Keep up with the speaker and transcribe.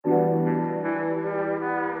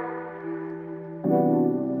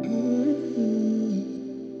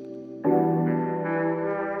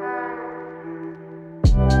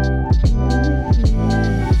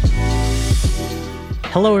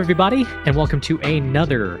Hello, everybody, and welcome to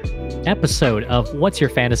another episode of What's Your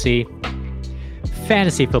Fantasy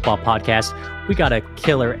Football Podcast. We got a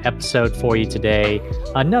killer episode for you today.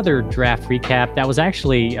 Another draft recap that was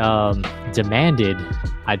actually demanded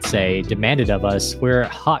of us. We're a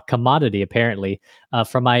hot commodity, apparently,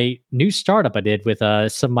 from my new startup I did with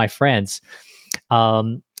some of my friends. Our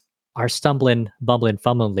Stumblin Bumblin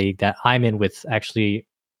Fumblin League that I'm in with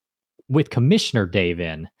Commissioner Dave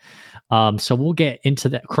in. So we'll get into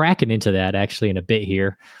that, cracking into that actually in a bit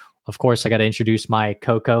here. Of course, I got to introduce my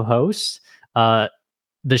co-host, the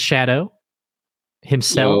Shadow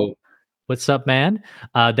himself. Yo. What's up, man?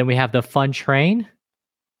 Then we have the Fun Train.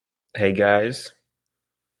 Hey guys,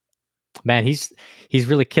 Man, he's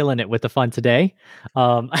really killing it with the fun today.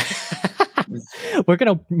 We're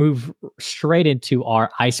gonna move straight into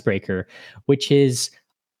our icebreaker, which is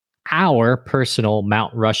our personal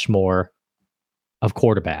Mount Rushmore of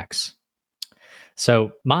quarterbacks.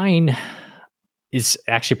 So mine is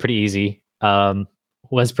actually pretty easy.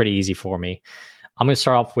 Was pretty easy for me. I'm going to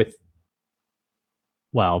start off with,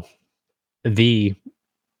 the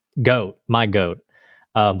GOAT, my GOAT,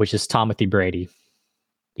 which is Tomothy Brady.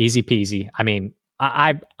 Easy peasy. I mean,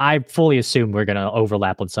 I fully assume we're going to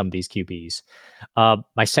overlap on some of these QBs.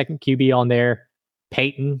 My second QB on there,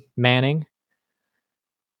 Peyton Manning.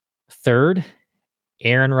 Third,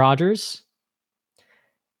 Aaron Rodgers.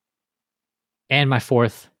 And my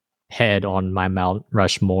fourth head on my Mount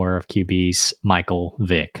Rushmore of QBs, Michael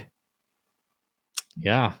Vick.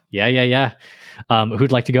 Yeah.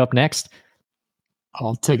 Who'd like to go up next?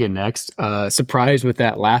 I'll take it next. Surprised with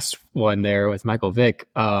that last one there with Michael Vick.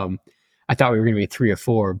 I thought we were going to be 3 or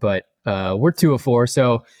 4, but we're 2 or 4.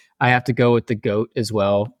 So I have to go with the GOAT as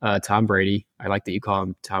well. Tom Brady. I like that you call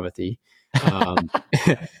him Tomothy.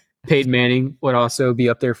 Peyton Manning would also be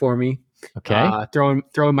up there for me. Okay.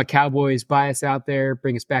 Throwing my Cowboys bias out there,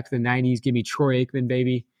 bring us back to the 90s. Give me Troy Aikman,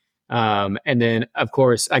 baby. And then, of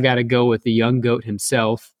course, I got to go with the young GOAT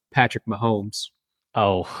himself, Patrick Mahomes.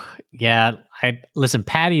 Oh, yeah. Listen,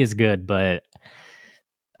 Patty is good, but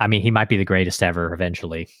I mean, he might be the greatest ever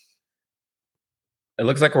eventually. it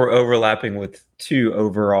looks like we're overlapping with 2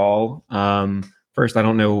 overall. First, I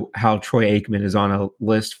don't know how Troy Aikman is on a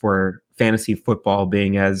list for fantasy football,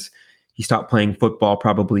 being as he stopped playing football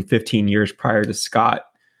probably 15 years prior to Scott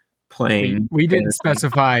playing. We didn't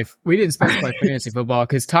specify fantasy football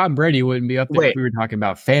because Tom Brady wouldn't be up there if we were talking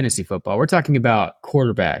about fantasy football. We're talking about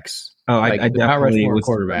quarterbacks. Oh, I definitely was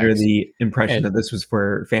under the impression that this was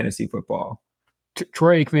for fantasy football.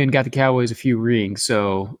 Troy Aikman got the Cowboys a few rings,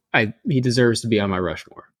 so he deserves to be on my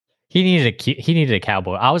Rushmore. He needed a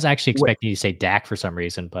Cowboy. I was actually expecting you to say Dak for some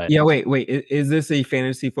reason, but yeah. Wait. Is this a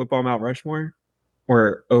fantasy football Mount Rushmore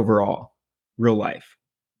or overall real life?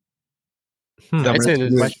 I'd say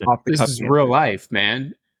this is real life,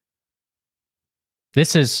 man.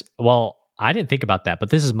 This is I didn't think about that, but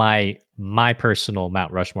this is my personal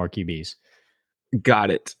Mount Rushmore QBs.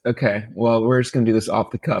 Got it. Okay. Well, we're just gonna do this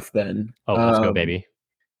off the cuff then. Oh, let's go, baby.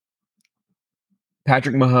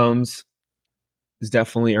 Patrick Mahomes is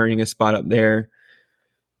definitely earning a spot up there.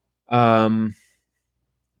 A-Rod,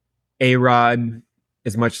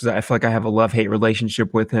 as much as I feel like I have a love-hate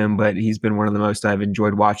relationship with him, but he's been one of the most I've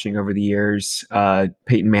enjoyed watching over the years.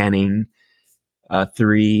 Peyton Manning,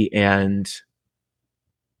 3, and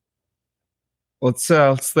let's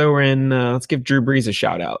throw in. Let's give Drew Brees a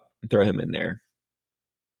shout out and throw him in there.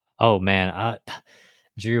 Oh man,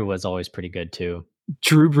 Drew was always pretty good too.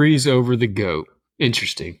 Drew Brees over the GOAT.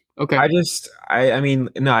 Interesting. Okay. I mean,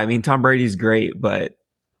 Tom Brady's great, but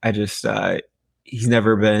he's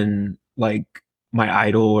never been like my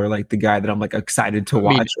idol or like the guy that I'm like excited to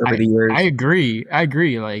watch over the years. I agree.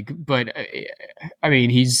 But I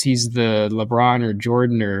mean, he's the LeBron or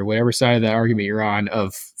Jordan or whatever side of that argument you're on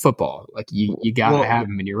of football. Like you gotta have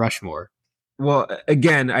him in your Rushmore. Well,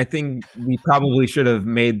 again, I think we probably should have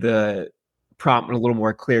made the prompt a little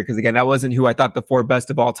more clear because again, that wasn't who I thought the 4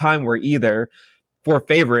 best of all time were either. 4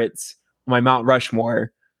 favorites, my Mount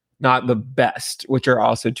Rushmore, not the best, which are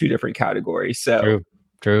also 2 different categories. So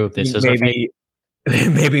true. This is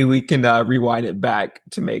maybe we can rewind it back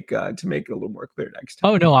to make it a little more clear next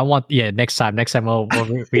time. Oh no, next time we'll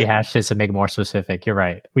rehash this and make it more specific. You're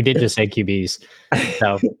right. We did just say QBs.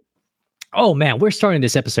 So, oh man, we're starting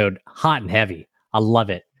this episode hot and heavy. I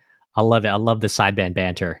love it. I love the sideband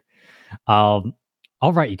banter. All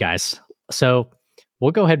right, you guys. So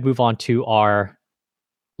we'll go ahead and move on to our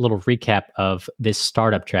little recap of this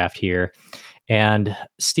startup draft here. And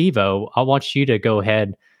Steve-O, I want you to go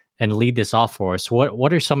ahead and lead this off for us.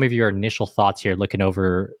 What are some of your initial thoughts here looking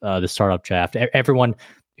over the startup draft? Everyone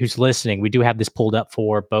who's listening, we do have this pulled up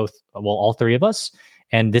for all 3 of us.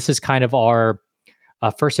 And this is kind of our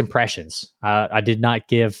first impressions. I did not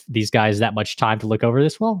give these guys that much time to look over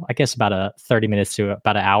this. Well, I guess about 30 minutes to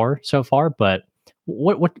about an hour so far. But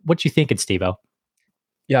what you thinking, Steve-O?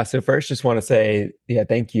 Yeah. So first, just want to say,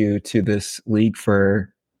 thank you to this league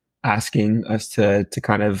for asking us to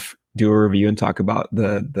kind of do a review and talk about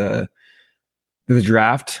the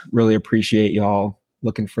draft. Really appreciate y'all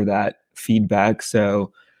looking for that feedback.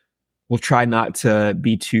 So we'll try not to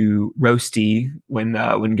be too roasty when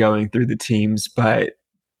going through the teams, but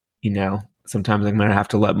sometimes I'm gonna have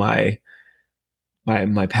to let my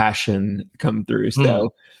passion come through.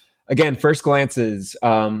 So again, first glances.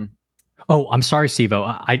 I'm sorry,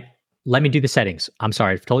 Steve-O. Let me do the settings. I'm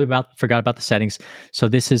sorry, I totally forgot about the settings. So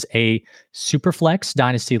this is a Superflex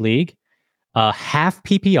Dynasty League, half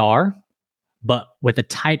PPR, but with a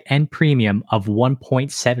tight end premium of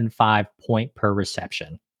 1.75 point per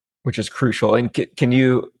reception, which is crucial. And can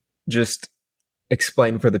you just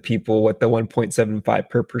explain for the people what the 1.75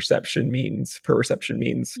 per reception means?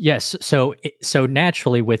 Yes. So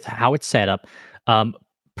naturally, with how it's set up,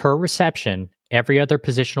 per reception, every other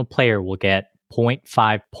positional player will get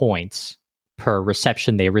 0.5 points per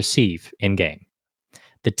reception they receive in game.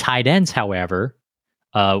 The tight ends, however,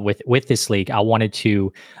 with this league, I wanted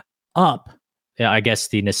to up, I guess,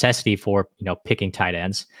 the necessity for picking tight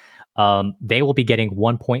ends. They will be getting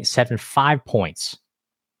 1.75 points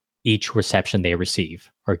each reception they receive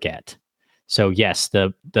or get. So yes,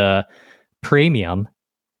 the premium,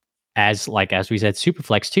 as we said,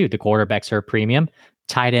 Superflex too, the quarterbacks are a premium.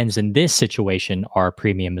 Tight ends in this situation are a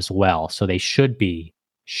premium as well. So they should be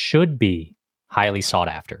highly sought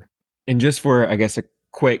after. And just for, I guess, a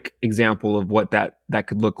quick example of what that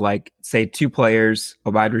could look like, say two players,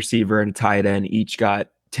 a wide receiver and a tight end, each got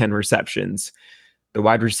 10 receptions. The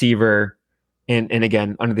wide receiver, and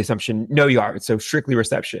again, under the assumption, no yards, so strictly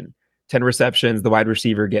reception. 10 receptions, the wide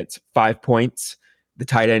receiver gets 5 points. The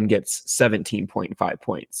tight end gets 17.5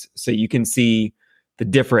 points. So you can see the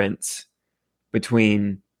difference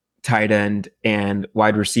between tight end and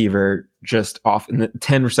wide receiver just off in the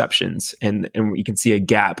 10 receptions. And you can see a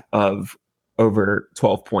gap of over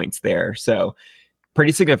 12 points there. So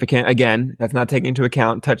pretty significant. Again, that's not taking into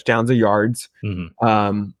account touchdowns or yards.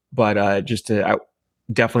 But just to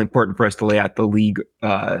definitely important for us to lay out the league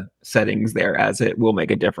settings there, as it will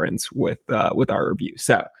make a difference with our review.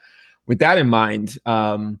 So with that in mind,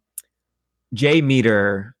 Jay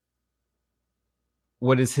Meter,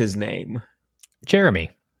 what is his name? Jeremy.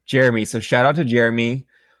 So shout out to Jeremy.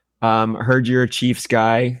 Heard you're a Chiefs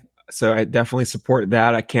guy, so I definitely support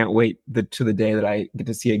that. I can't wait to the day that I get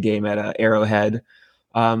to see a game at Arrowhead.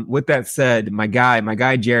 With that said, my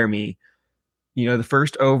guy Jeremy, the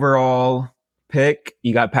first overall pick,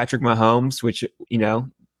 you got Patrick Mahomes, which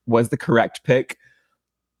was the correct pick.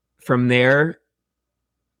 From there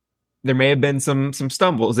may have been some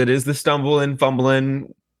stumbles. It is the Stumblin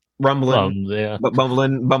Fumblin Bumbling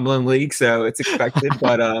league, so it's expected.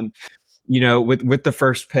 But with the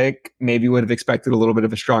first pick, maybe would have expected a little bit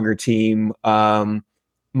of a stronger team.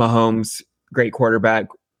 Mahomes, great quarterback.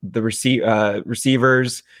 The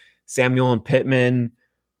receivers, Samuel and Pittman,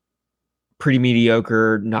 pretty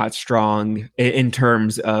mediocre, not strong in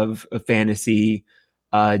terms of fantasy.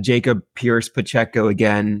 Jacob Pierce Pacheco,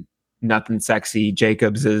 again, nothing sexy.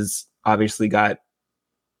 Jacobs has obviously got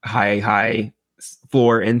high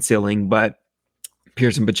floor and ceiling, but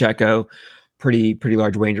Pierce and Pacheco, pretty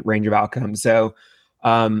large range of outcomes. So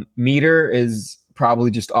Meter is probably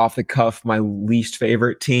just off the cuff my least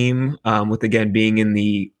favorite team, with again being in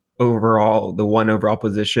the one overall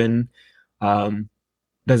position.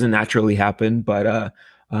 Doesn't naturally happen, but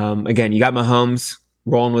again, you got Mahomes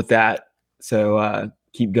rolling with that, so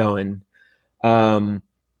keep going.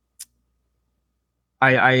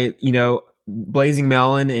 Blazing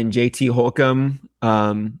Melon and JT Holcomb,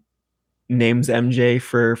 names MJ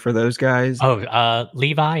for those guys.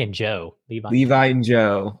 Levi and Joe. Levi and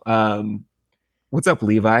Joe. What's up,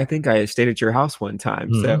 Levi? I think I stayed at your house one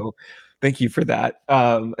time, so thank you for that.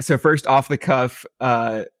 So first, off the cuff,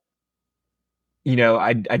 I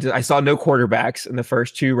saw no quarterbacks in the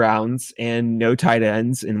first 2 rounds and no tight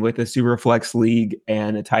ends, and with a super flex league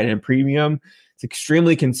and a tight end premium, it's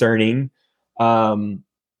extremely concerning.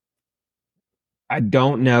 I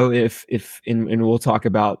don't know if and we'll talk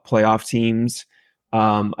about playoff teams.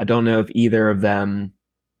 I don't know if either of them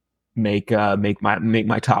make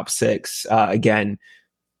my top 6. Again,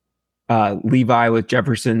 Levi with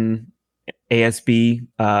Jefferson,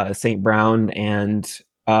 ASB, St. Brown, and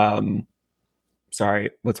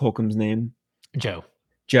sorry, what's Holcomb's name? Joe.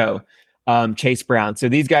 Chase Brown. So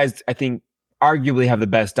these guys, I think, arguably have the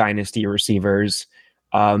best dynasty receivers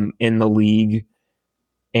in the league.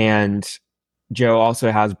 And Joe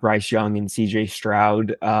also has Bryce Young and CJ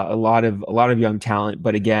Stroud, a lot of young talent.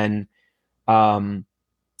 But again, quarterbacks,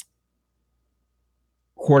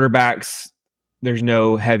 there's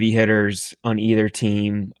no heavy hitters on either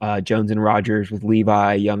team. Jones and Rogers with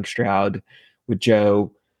Levi, Young Stroud with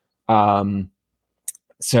Joe.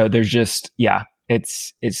 So there's just,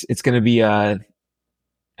 it's going to be I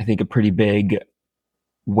think a pretty big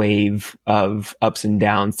wave of ups and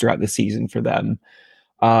downs throughout the season for them.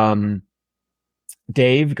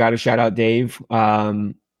 Dave, got to shout out Dave.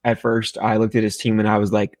 At first I looked at his team and I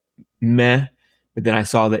was like, meh, but then I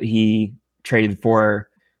saw that he traded for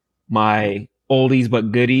my oldies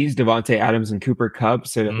but goodies, Devontae Adams and Cooper Kupp.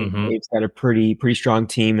 So I think Dave's got a pretty strong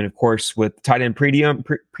team. And of course, with tight end premium,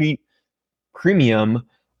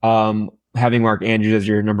 having Mark Andrews as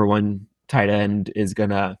your number one tight end is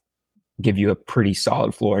gonna give you a pretty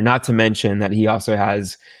solid floor. Not to mention that he also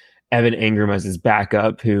has Evan Ingram as his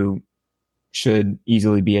backup, who should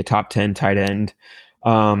easily be a top 10 tight end.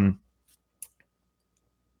 And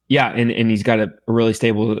he's got a really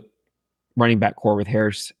stable running back core with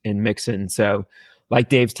Harris and Mixon. So like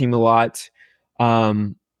Dave's team a lot.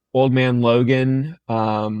 Old man Logan,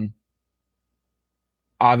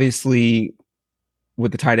 obviously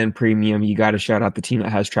with the tight end premium, you got to shout out the team that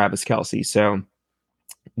has Travis Kelce. So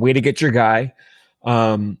way to get your guy.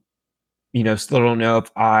 Still don't know if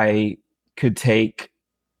I could take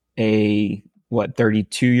a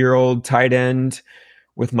 32-year-old tight end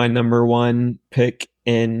with my number one pick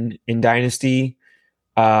in Dynasty.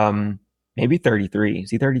 Maybe 33.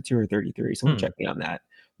 Is he 32 or 33? Someone check me on that.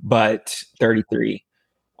 But 33.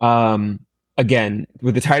 Again,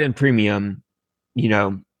 with the tight end premium,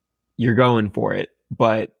 you're going for it.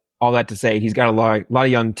 But all that to say, he's got a lot of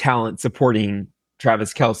young talent supporting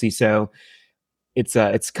Travis Kelce. So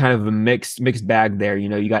it's kind of a mixed bag there.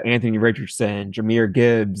 You got Anthony Richardson, Jahmyr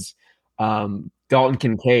Gibbs, Dalton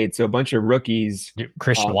Kincaid. So a bunch of rookies.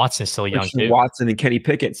 Christian Watson's still young too. Watson and Kenny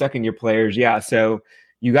Pickett, second-year players. Yeah, so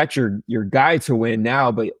you got your guy to win now,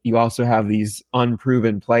 but you also have these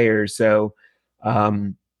unproven players. So,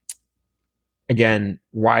 again,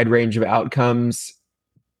 wide range of outcomes.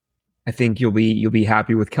 I think you'll be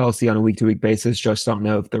happy with Kelce on a week-to-week basis. Just don't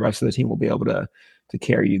know if the rest of the team will be able to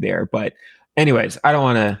carry you there. But, anyways, I don't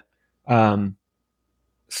want to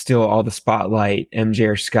steal all the spotlight. MJ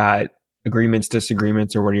or Scott, agreements,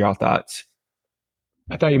 disagreements, or what are y'all thoughts?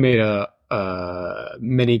 I thought you made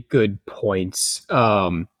many good points.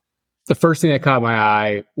 The first thing that caught my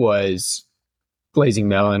eye was Blazing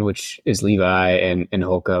Melon, which is Levi and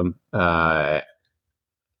Holcomb. You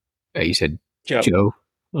said Joe?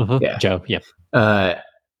 Yeah. Joe, yep.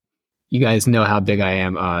 You guys know how big I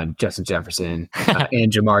am on Justin Jefferson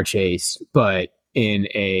and Jamar Chase, but in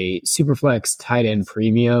a Superflex tight end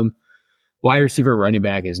premium, wide receiver running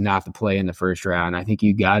back is not the play in the first round. I think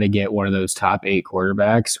you got to get one of those top 8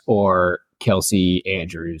 quarterbacks or Kelce,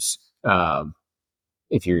 Andrews,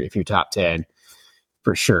 if you're top 10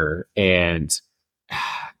 for sure. And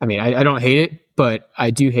I mean, I don't hate it, but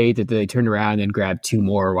I do hate that they turned around and grabbed 2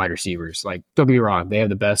 more wide receivers. Like, don't get me wrong, they have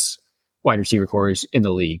the best wide receiver cores in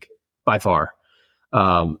the league by far.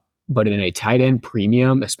 But in a tight end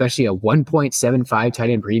premium, especially a 1.75 tight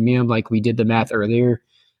end premium, like we did the math earlier,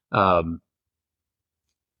 they're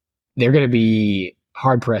going to be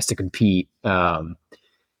hard pressed to compete. And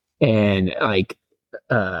like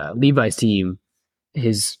Levi's team,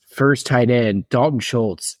 his first tight end, Dalton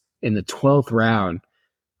Schultz, in the 12th round.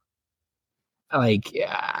 Like,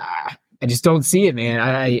 I just don't see it, man.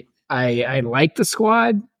 I like the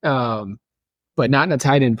squad, but not in a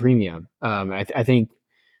tight end premium. I think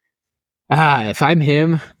if I'm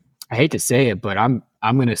him, I hate to say it, but I'm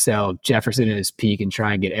going to sell Jefferson at his peak and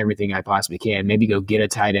try and get everything I possibly can. Maybe go get a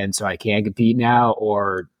tight end so I can compete now,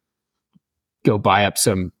 or go buy up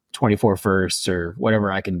some 24 firsts or whatever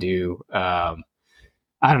I can do.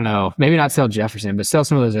 I don't know. Maybe not sell Jefferson, but sell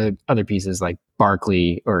some of those other pieces like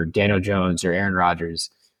Barkley or Daniel Jones or Aaron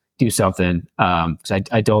Rodgers. Do something, because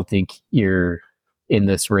I don't think you're in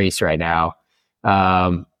this race right now.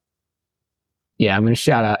 Yeah, I'm going to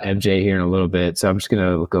shout out MJ here in a little bit. So I'm just going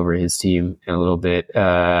to look over his team in a little bit.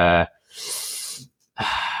 A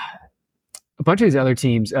bunch of these other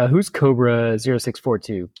teams. Who's Cobra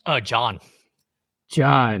 0642? John.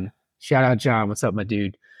 John. Shout out John. What's up, my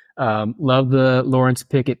dude? Love the Lawrence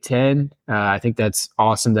pick at 10. I think that's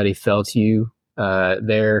awesome that he fell to you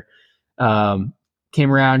there.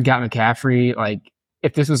 Came around, got McCaffrey. Like,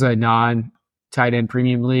 if this was a non-tight end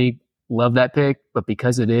premium league, love that pick. But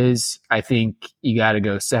because it is, I think you got to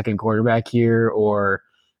go second quarterback here, or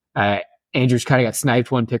Andrews kind of got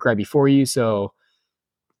sniped one pick right before you. So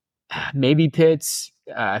maybe Pitts.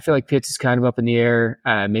 I feel like Pitts is kind of up in the air.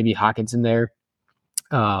 Maybe Hawkins in there.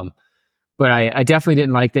 But I definitely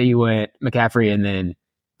didn't like that you went McCaffrey and then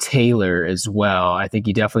Taylor as well. I think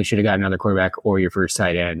you definitely should have got another quarterback or your first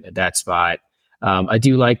tight end at that spot. I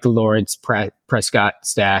do like the Lawrence Prescott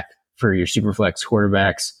stack for your super flex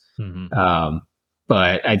quarterbacks. Mm-hmm.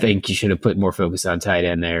 But I think you should have put more focus on tight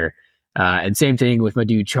end there. And same thing with my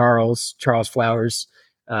dude Charles Flowers.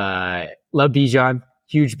 Love Bijan,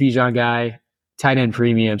 huge Bijan guy, tight end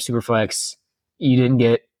premium, super flex. You didn't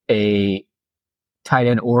get a tight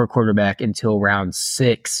end or quarterback until round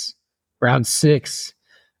six. I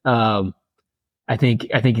think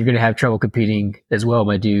you're going to have trouble competing as well,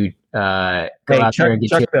 my dude. Go out there and get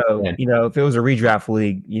Chuck though, if it was a redraft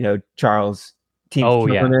league, Charles teams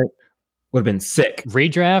would have been sick.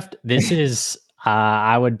 Redraft. This is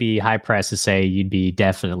I would be high pressed to say you'd be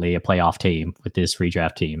definitely a playoff team with this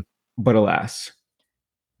redraft team. But alas.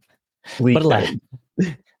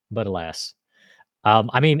 But alas.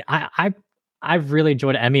 I mean, I've really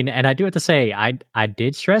enjoyed it. I mean, and I do have to say, I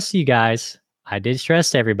did stress you guys. I did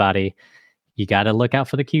stress everybody. You got to look out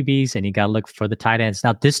for the QBs and you got to look for the tight ends.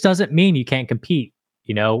 Now, this doesn't mean you can't compete,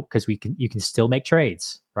 because you can still make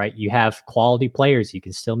trades, right? You have quality players. You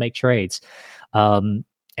can still make trades. And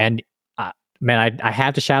man, I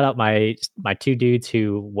have to shout out my two dudes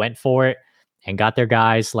who went for it and got their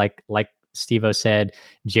guys. Like Steve-O said,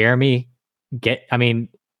 Jeremy,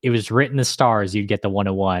 it was written in the stars. You'd get the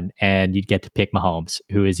 101 and you'd get to pick Mahomes,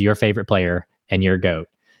 who is your favorite player and your GOAT.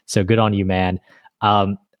 So good on you, man.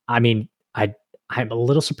 I'm a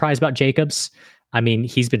little surprised about Jacobs. I mean,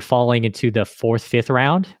 he's been falling into the 4th, 5th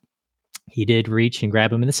round. He did reach and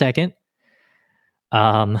grab him in the 2nd.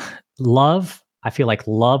 Love, I feel like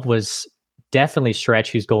Love was definitely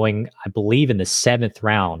stretch, who's going, I believe, in the 7th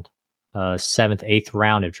round, 7th, 8th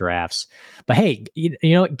round of drafts. But hey, you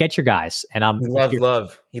know what? Get your guys. And he loves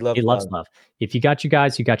love. He loves love. If you got your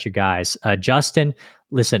guys, you got your guys. Justin,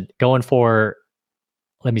 listen, going for,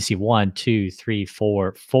 let me see, 1, 2, 3,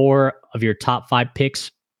 4 of your top 5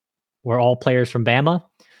 picks were all players from Bama.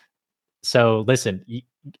 So listen,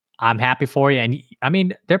 I'm happy for you. And I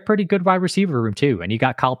mean, they're pretty good wide receiver room too. And you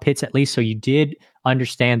got Kyle Pitts at least. So you did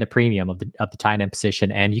understand the premium of the tight end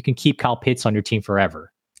position, and you can keep Kyle Pitts on your team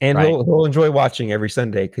forever. And right? he'll enjoy watching every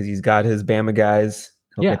Sunday because he's got his Bama guys.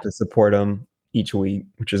 He'll get to support them each week,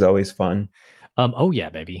 which is always fun. Oh yeah,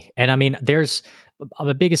 baby. And I mean, there's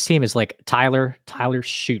the biggest team is like Tyler,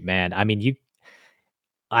 shoot, man. I mean,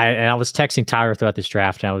 I was texting Tyler throughout this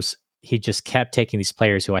draft, and he just kept taking these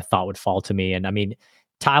players who I thought would fall to me. And I mean,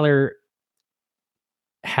 Tyler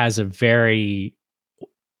has a very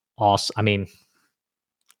awesome, I mean,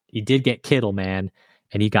 you did get Kittle, man.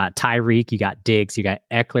 And you got Tyreek, you got Diggs, you got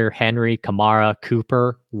Eckler, Henry, Kamara,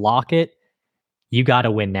 Cooper, Lockett. You got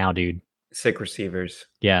to win now, dude. Sick receivers.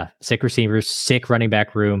 Yeah, sick receivers, sick running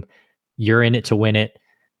back room. You're in it to win it.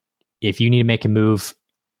 If you need to make a move,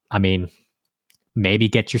 I mean, maybe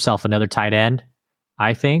get yourself another tight end,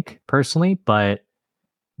 I think, personally. But,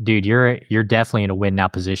 dude, you're definitely in a win now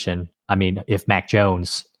position. I mean, if Mac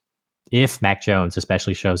Jones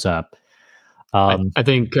especially shows up. I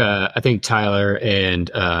think Tyler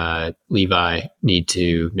and Levi need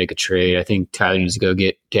to make a trade. I think Tyler needs to go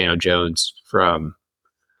get Daniel Jones from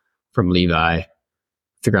Levi,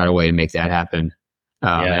 figure out a way to make that happen.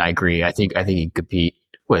 And I agree. I think he can compete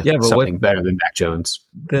with something better than Mac Jones.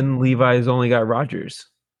 Then Levi's only got Rodgers.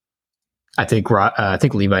 I think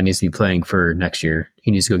Levi needs to be playing for next year.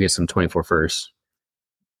 He needs to go get some 24 firsts.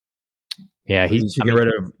 Yeah, he should get rid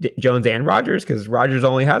of Jones and Rodgers because Rodgers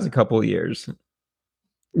only has a couple of years.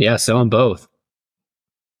 Yeah, sell them both.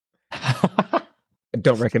 I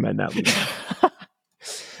don't recommend that.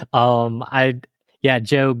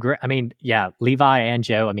 Levi and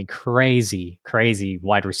Joe. I mean, crazy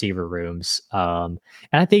wide receiver rooms. And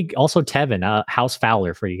I think also Tevin, House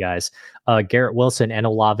Fowler for you guys. Garrett Wilson and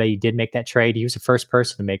Olave. You did make that trade. He was the first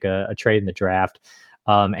person to make a trade in the draft.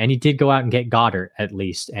 And he did go out and get Goddard at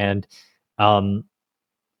least. And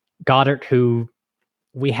Goddard, who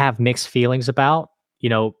we have mixed feelings about,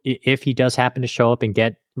 if he does happen to show up and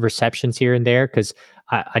get receptions here and there, because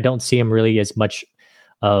I don't see him really as much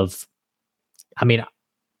of, I mean,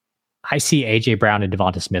 I see AJ Brown and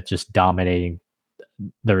Devonta Smith just dominating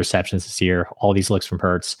the receptions this year, all these looks from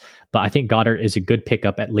Hurts. But I think Goddard is a good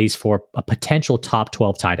pickup, at least for a potential top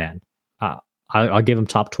 12 tight end. I'll give him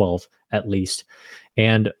top 12 at least.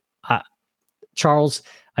 And Charles,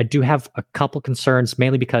 I do have a couple concerns,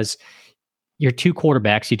 mainly because your two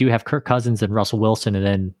quarterbacks, you do have Kirk Cousins and Russell Wilson, and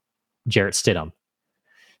then Jarrett Stidham.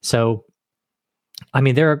 So, I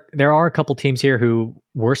mean, there are a couple teams here who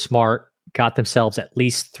were smart, got themselves at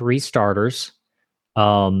least 3 starters.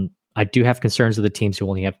 I do have concerns with the teams who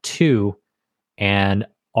only have 2 and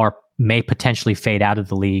may potentially fade out of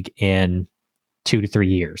the league in 2 to 3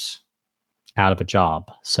 years out of a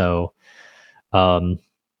job. So, man,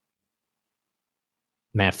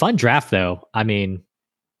 fun draft though. I mean,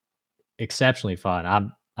 exceptionally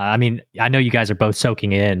fun. I mean, I know you guys are both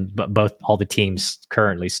soaking in, but all the teams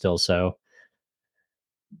currently still. So,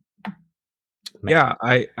 man. Yeah,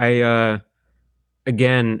 I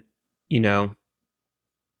again,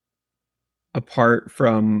 apart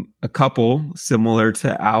from a couple similar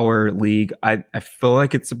to our league, I feel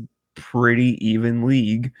like it's a pretty even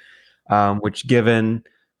league, which given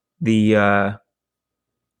the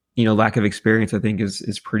lack of experience, I think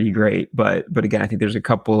is pretty great. But again, I think there's a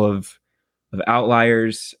couple of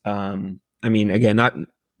outliers. I mean, again, not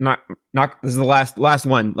this is the last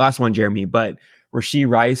one, Jeremy, but Rashee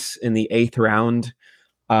Rice in the 8th round,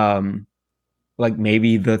 like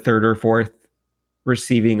maybe the 3rd or 4th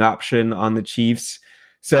receiving option on the Chiefs.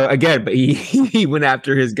 So again, but he went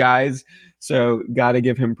after his guys. So got to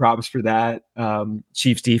give him props for that.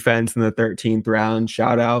 Chiefs defense in the 13th round,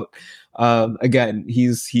 shout out. Again,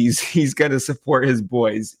 he's going to support his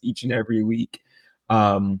boys each and every week.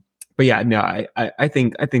 But yeah, no, I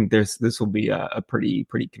think this will be a pretty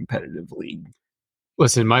competitive league.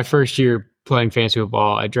 Listen, my first year playing fantasy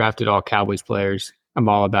football, I drafted all Cowboys players. I'm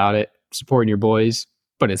all about it, supporting your boys,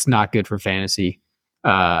 but it's not good for fantasy.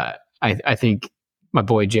 I think my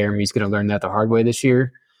boy Jeremy's going to learn that the hard way this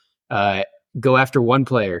year. Go after one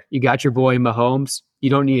player. You got your boy Mahomes. You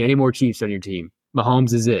don't need any more Chiefs on your team.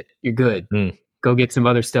 Mahomes is it. You're good. Go get some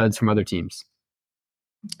other studs from other teams.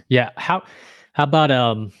 Yeah. How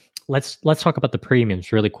about let's talk about the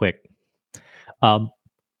premiums really quick.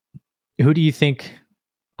 Who do you think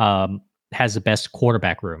has the best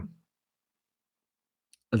quarterback room?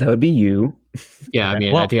 That would be you. Yeah, I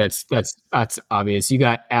mean, I think that's obvious. You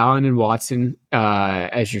got Allen and Watson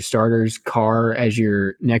as your starters, Carr as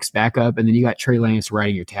your next backup, and then you got Trey Lance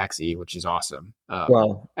riding your taxi, which is awesome. I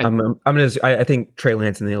think Trey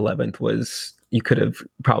Lance in the 11th was, you could have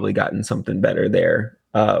probably gotten something better there.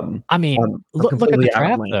 I mean, look at the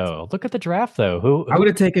draft though. Look at the draft though. Who I would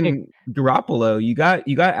have taken Garoppolo. You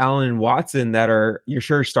got Allen and Watson that are your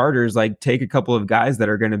sure starters. Like, take a couple of guys that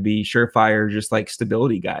are going to be surefire, just like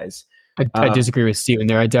stability guys. I disagree with Steven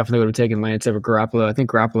there. I definitely would have taken Lance over Garoppolo. I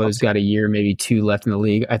think Garoppolo's got a year, maybe 2 left in the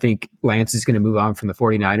league. I think Lance is going to move on from the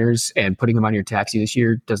 49ers, and putting him on your taxi this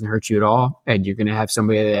year doesn't hurt you at all. And you're going to have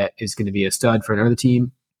somebody that is going to be a stud for another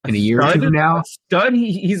team in a year or 2 from now. Stud.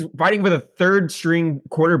 He's fighting for the 3rd string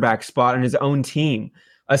quarterback spot on his own team.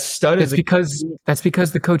 A stud that's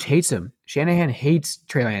because the coach hates him. Shanahan hates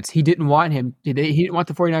Trey Lance. He didn't want him. He didn't want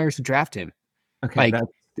the 49ers to draft him. Okay,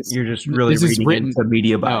 you're just really reading into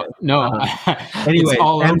media about it. No. Anyway,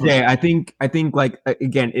 MJ, I think like,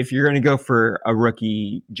 again, if you're going to go for a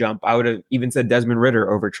rookie jump, I would have even said Desmond Ridder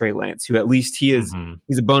over Trey Lance, who at least he's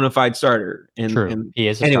a bona fide starter. True, he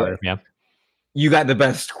is a starter. Yeah. You got the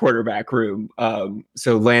best quarterback room.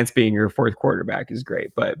 So Lance being your 4th quarterback is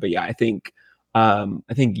great. But yeah, I think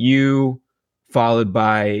you, followed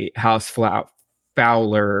by House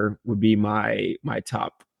Fowler, would be my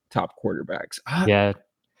top quarterbacks. Yeah.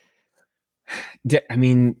 I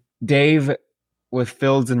mean, Dave with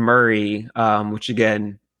Fields and Murray, which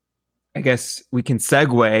again, I guess we can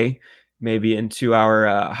segue maybe into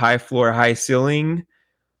our high floor, high ceiling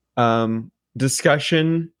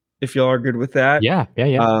discussion, if y'all are good with that. Yeah.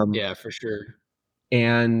 Yeah, for sure.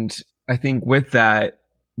 And I think with that,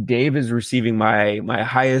 Dave is receiving my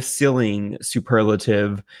highest ceiling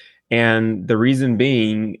superlative. And the reason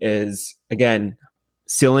being is, again,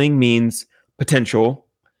 ceiling means potential.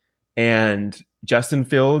 And Justin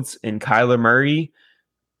Fields and Kyler Murray,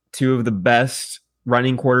 2 of the best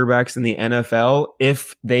running quarterbacks in the NFL,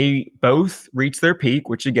 if they both reach their peak,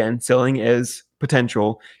 which again, ceiling is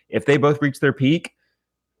potential. If they both reach their peak,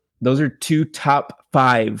 those are 2 top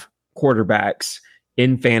 5 quarterbacks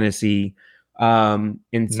in fantasy. And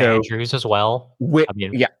so Andrews as well.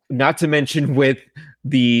 Not to mention with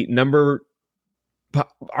the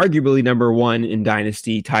arguably number 1 in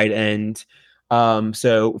Dynasty tight end.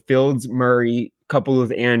 So Fields, Murray, couple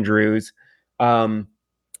of Andrews, and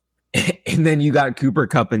then you got Cooper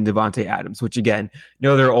Kupp and Devontae Adams, which again,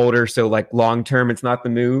 no, they're older, so like long term, it's not the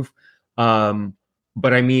move.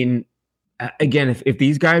 But I mean, again, if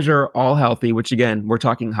these guys are all healthy, which again, we're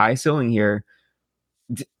talking high ceiling here,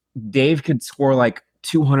 Dave could score like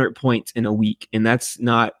 200 points in a week, and that's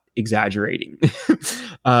not exaggerating.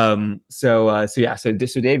 So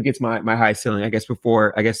Dave gets my high ceiling.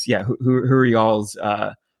 Who are y'all's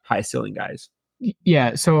high ceiling guys?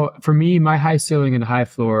 Yeah, so for me, my high ceiling and high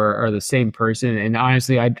floor are the same person. And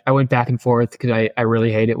honestly, I went back and forth because I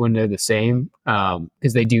really hate it when they're the same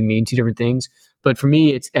because they do mean two different things. But for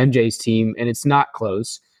me, it's MJ's team, and it's not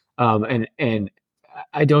close. And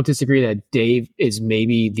I don't disagree that Dave is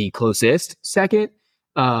maybe the closest second,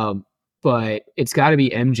 but it's got to be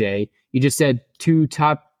MJ. You just said two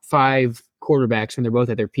top five quarterbacks when they're both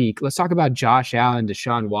at their peak. Let's talk about Josh Allen,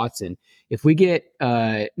 Deshaun Watson. If we get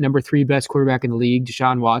number 3 best quarterback in the league,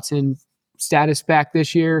 Deshaun Watson status back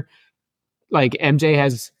this year, like MJ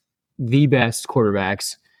has the best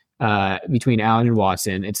quarterbacks between Allen and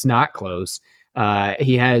Watson. It's not close.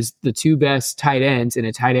 He has the 2 best tight ends in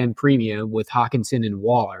a tight end premium with Hawkinson and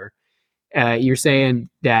Waller. You're saying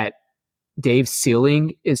that Dave's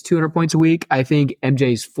ceiling is 200 points a week. I think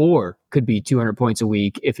MJ's floor could be 200 points a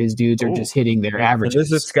week if his dudes are just hitting their averages.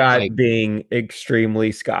 This is Scott being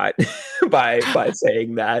extremely Scott by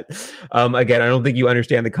saying that. Again, I don't think you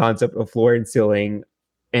understand the concept of floor and ceiling.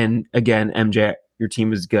 And again, MJ, your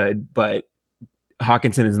team is good, but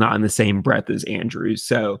Hawkinson is not in the same breath as Andrews.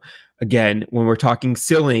 So again, when we're talking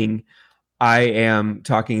ceiling, I am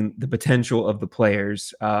talking the potential of the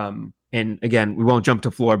players. And again, we won't jump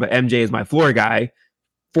to floor, but MJ is my floor guy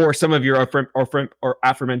for some of your or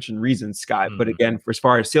aforementioned reasons, Scott. But again, for as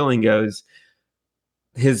far as ceiling goes,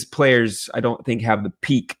 his players, I don't think have the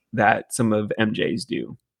peak that some of MJ's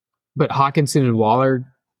do. But Hawkinson and Waller,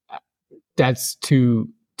 that's 2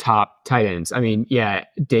 top tight ends. I mean, yeah,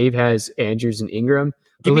 Dave has Andrews and Ingram.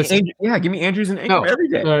 Give me Andrews and Ingram every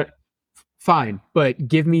day. Fine, but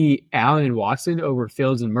give me Allen and Watson over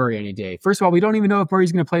Fields and Murray any day. First of all, we don't even know if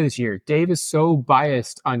Murray's going to play this year. Dave is so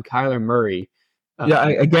biased on Kyler Murray. I'm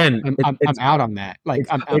out on that. Like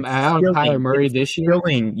I'm out on Kyler Murray this year.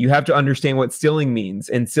 Ceiling. You have to understand what ceiling means,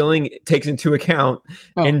 and ceiling takes into account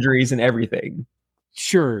injuries and everything.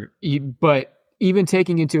 Sure, but even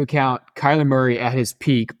taking into account Kyler Murray at his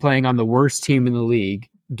peak, playing on the worst team in the league,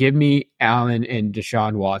 give me Allen and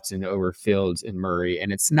Deshaun Watson over Fields and Murray,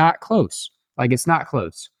 and it's not close. Like, it's not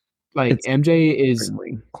close. Like, it's MJ is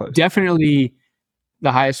definitely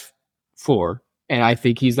the highest floor, and I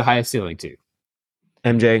think he's the highest ceiling too.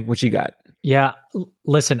 MJ, what you got? Yeah,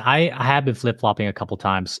 listen, I have been flip-flopping a couple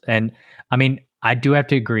times, and I mean, I do have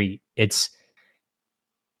to agree.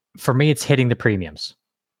 For me, it's hitting the premiums.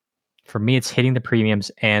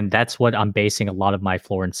 And that's what I'm basing a lot of my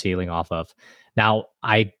floor and ceiling off of. Now,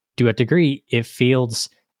 I do have to agree, if Fields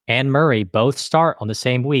and Murray both start on the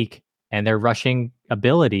same week and their rushing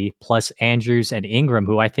ability plus Andrews and Ingram,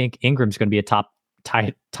 who I think Ingram's going to be a top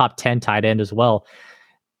 10 tight end as well.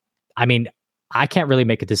 I mean, I can't really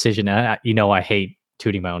make a decision. I hate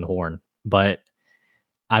tooting my own horn, but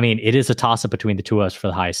I mean, it is a toss-up between the two of us for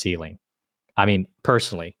the highest ceiling. I mean,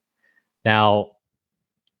 personally. Now,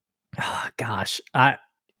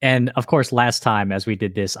 and of course, last time as we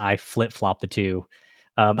did this, I flip-flopped the two.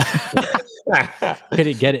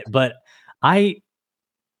 Couldn't get it, but I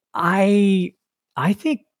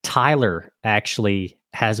think Tyler actually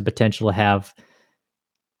has the potential to have.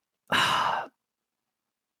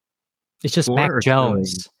 It's just Mac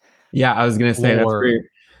Jones. Yeah, I was gonna say that's weird.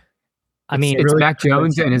 I mean, it's really Mac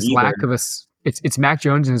Jones and his lack of a. It's Mac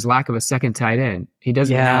Jones and his lack of a second tight end. He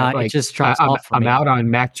doesn't have, like, it just drops off for me. I'm out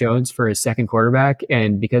on Mac Jones for his second quarterback,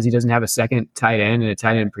 and because he doesn't have a second tight end and a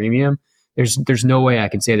tight end premium, there's no way I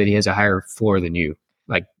can say that he has a higher floor than you.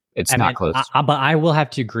 Like, it's not close. But I will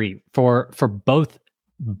have to agree for both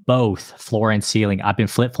floor and ceiling. I've been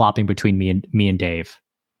flip flopping between me and Dave.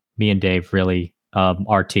 Me and Dave really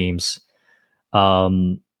our teams.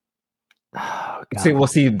 See,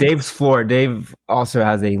 Dave's floor. Dave also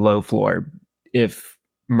has a low floor if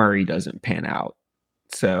Murray doesn't pan out.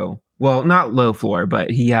 So, well, not low floor, but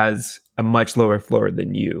he has a much lower floor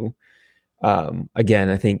than you. Again,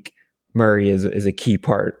 I think Murray is a key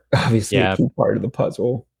part, obviously a key part of the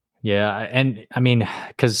puzzle. Yeah, and I mean,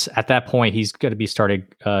 because at that point he's going to be starting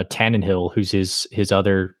Tannenhill, who's his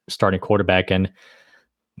other starting quarterback, and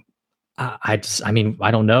I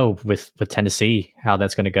don't know with Tennessee how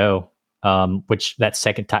that's going to go. Which that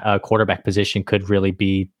second quarterback position could really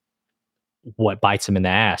be what bites him in the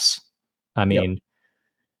ass. I mean,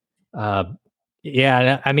 I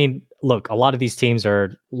mean, look, a lot of these teams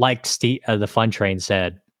are like the Fun Train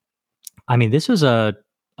said. I mean, this was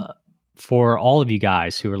for all of you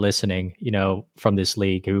guys who are listening, from this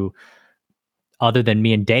league, who, other than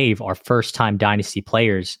me and Dave, are first-time Dynasty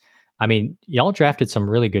players. I mean, y'all drafted some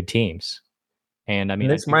really good teams, and I mean,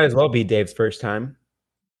 this might as well be Dave's first time.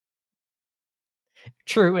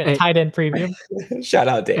 True, and tight end premium. Shout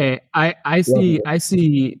out, Dave. I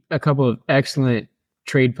see a couple of excellent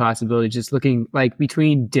trade possibility, just looking like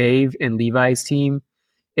between Dave and Levi's team,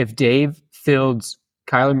 if Dave fields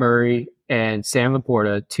Kyler Murray and Sam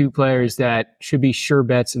Laporta, two players that should be sure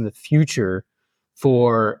bets in the future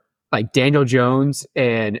for like Daniel Jones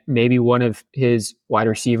and maybe one of his wide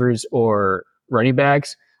receivers or running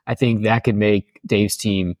backs, I think that could make Dave's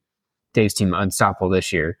team unstoppable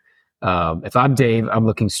this year. If I'm Dave, I'm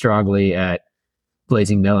looking strongly at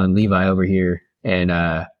Blazing Melon Levi over here and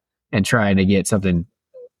trying to get something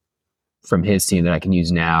from his team that I can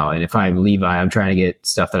use now. And if I'm Levi, I'm trying to get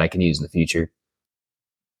stuff that I can use in the future.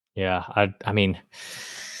 Yeah, I mean,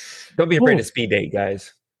 don't be afraid to speed date,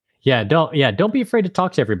 guys. Don't be afraid to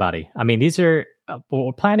talk to everybody. I mean, these are what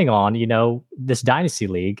we're planning on, this dynasty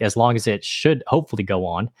league, as long as it should hopefully go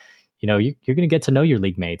on, you're going to get to know your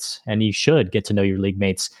league mates, and you should get to know your league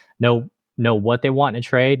mates, know what they want in a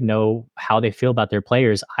trade, know how they feel about their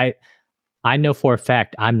players. I know for a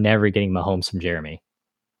fact I'm never getting Mahomes from Jeremy.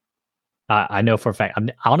 I know for a fact.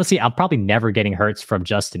 I'm probably never getting Hurts from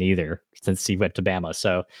Justin either, since he went to Bama.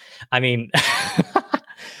 So, I mean,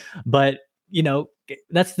 but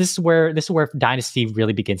this is where dynasty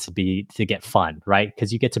really begins to get fun, right?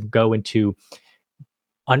 Because you get to go into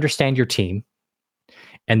understand your team,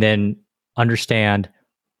 and then understand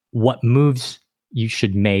what moves you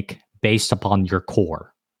should make based upon your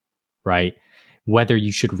core, right? Whether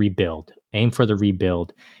you should rebuild, aim for the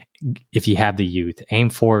rebuild. If you have the youth,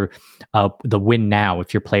 aim for the win now.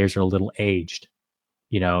 If your players are a little aged,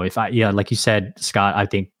 like you said, Scott, I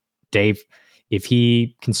think Dave, if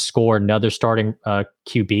he can score another starting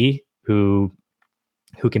QB who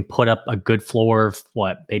can put up a good floor of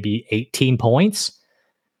maybe 18 points.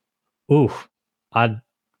 Ooh,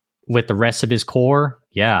 with the rest of his core,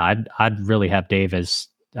 I'd really have Dave as,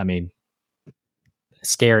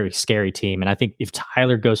 scary team. And I think if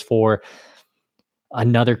Tyler goes for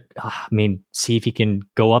another, see if he can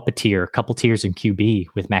go up a couple tiers in QB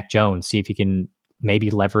with Mac Jones. See if he can maybe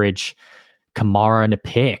leverage Kamara in a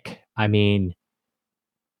pick.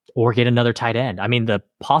 Or get another tight end. The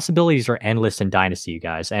possibilities are endless in Dynasty, you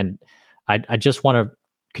guys. And I just want to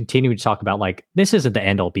continue to talk about, this isn't the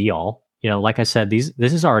end all be all. Like I said, this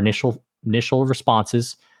is our initial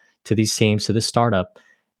responses to these teams, to this startup.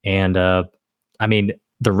 And the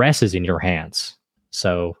rest is in your hands.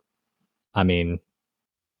 So,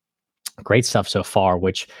 great stuff so far,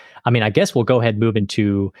 which, I guess we'll go ahead and move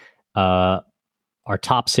into our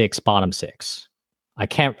top 6, bottom 6.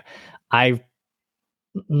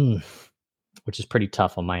 Which is pretty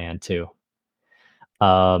tough on my end too.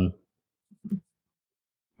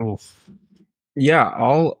 Yeah,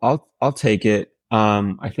 I'll take it.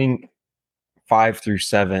 I think 5 through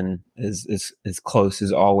 7 is close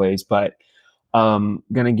as always, but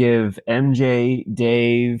gonna give MJ,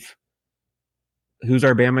 Dave. Who's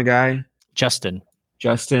our Bama guy? Justin,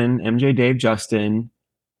 MJ, Dave, Justin,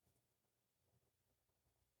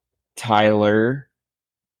 Tyler,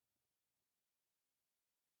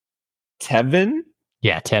 Tevin.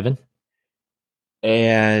 Yeah, Tevin.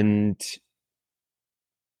 And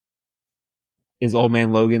is old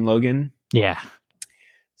man Logan? Yeah.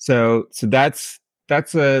 So that's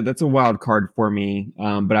a wild card for me.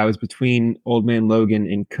 But I was between old man Logan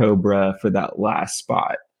and Cobra for that last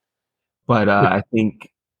spot. But I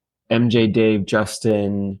think MJ, Dave,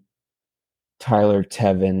 Justin, Tyler,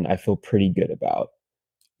 Tevin, I feel pretty good about.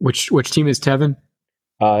 Which team is Tevin?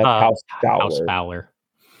 House Fowler.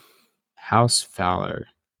 House Fowler.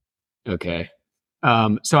 Okay.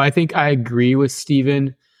 So I think I agree with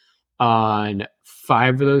Steven on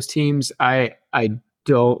 5 of those teams. I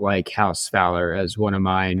don't like House Fowler as one of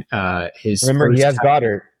mine. He has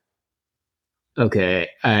Goddard. Okay.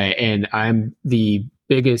 And I'm the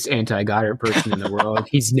biggest anti-Goddard person in the world.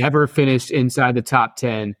 He's never finished inside the top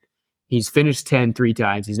 10. He's finished 10 3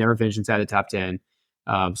 times. He's never finished inside the top 10.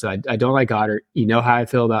 So I don't like Goddard. You know how I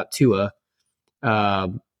feel about Tua.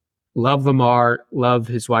 Love Lamar, love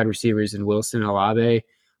his wide receivers and Wilson and Olave.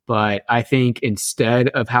 But I think instead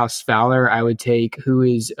of House Fowler, I would take, who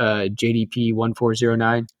is JDP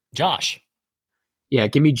 1409? Josh. Yeah,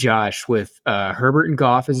 give me Josh with Herbert and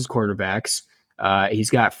Goff as his quarterbacks. He's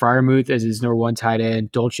got Freiermuth as his number 1 tight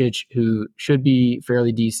end. Dulcich, who should be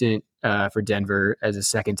fairly decent for Denver as a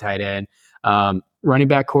second tight end. Running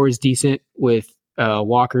back core is decent with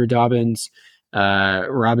Walker, Dobbins,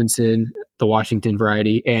 Robinson, the Washington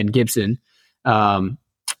variety, and Gibson.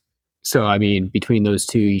 So, between those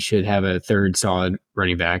two, he should have a third solid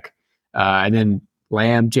running back. And then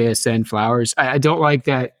Lamb, JSN, Flowers. I don't like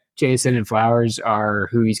that JSN and Flowers are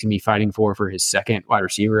who he's going to be fighting for his second wide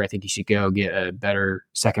receiver. I think he should go get a better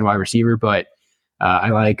second wide receiver, but I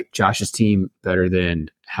like Josh's team better than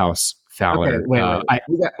House Fowler. Okay,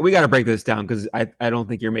 wait. We got to break this down because I don't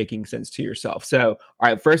think you're making sense to yourself. So, all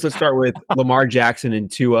right, first let's start with Lamar Jackson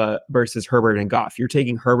and Tua versus Herbert and Goff. You're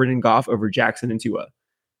taking Herbert and Goff over Jackson and Tua.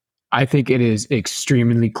 I think it is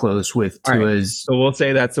extremely close with Tua's. Right, so we'll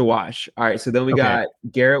say that's a wash. All right, so then we got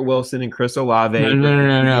Garrett Wilson and Chris Olave.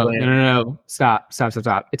 No. Stop.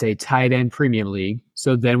 It's a tight end premium league.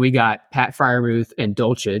 So then we got Pat Freiermuth and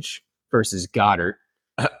Dulcich versus Goddard.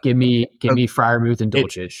 Give me Freiermuth and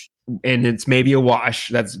Dulcich. And it's maybe a wash.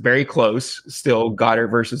 That's very close. Still Goddard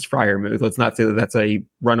versus Freiermuth. Let's not say that that's a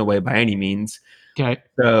runaway by any means. Okay.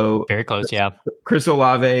 So very close, yeah. Chris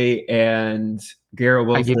Olave and Garrett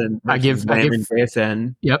Wilson. I give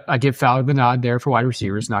JSN. Yep, I give Fowler the nod there for wide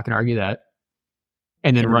receivers. Not going to argue that.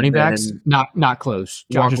 And then running backs, not close.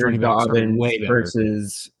 Josh's running backs are way better.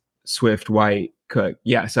 Versus Swift, White, Cook.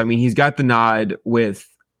 Yes, I mean he's got the nod with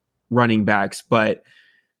running backs, but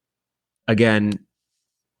again,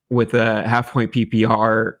 with a half-point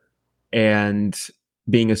PPR and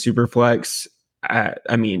being a super flex, I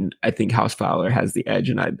think House Fowler has the edge.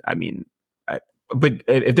 And but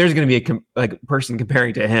if there's going to be a person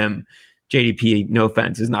comparing to him, JDP, no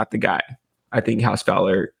offense, is not the guy. I think House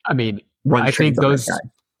Fowler. I think those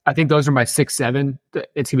are my 6-7.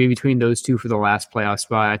 It's gonna be between those two for the last playoff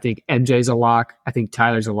spot. I think MJ's a lock. I think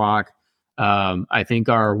Tyler's a lock. I think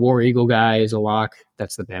our War Eagle guy is a lock.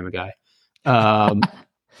 That's the Bama guy.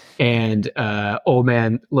 And old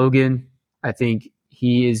man Logan, I think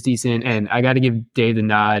he is decent. And I got to give Dave the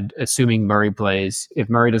nod, assuming Murray plays. If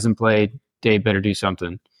Murray doesn't play, Dave better do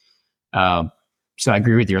something. So I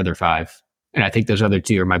agree with your other 5. And I think those other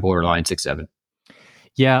 2 are my borderline 6-7.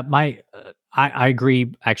 Yeah, I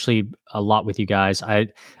agree actually a lot with you guys. I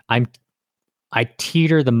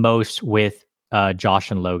teeter the most with Josh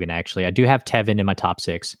and Logan, actually. I do have Tevin in my top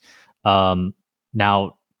 6.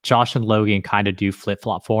 Now, Josh and Logan kind of do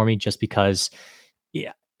flip-flop for me just because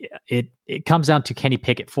it comes down to Kenny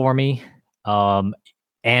Pickett for me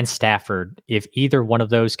and Stafford. If either one of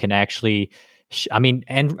those can actually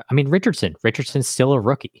Richardson's still a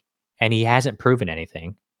rookie and he hasn't proven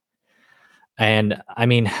anything. And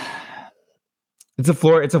it's a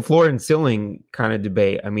floor and ceiling kind of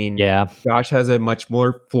debate. Yeah, Josh has a much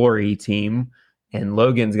more floory team and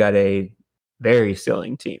Logan's got a very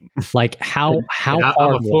ceiling team. Like how hard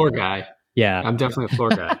I'm a floor guy. Yeah, I'm definitely a floor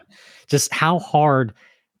guy. Just how hard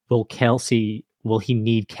will he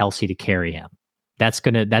need Kelsey to carry him? That's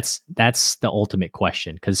the ultimate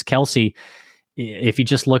question. Because Kelsey, if you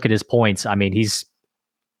just look at his points,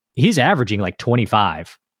 he's averaging like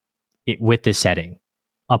 25 with this setting,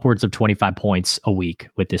 upwards of 25 points a week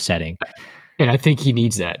with this setting. And I think he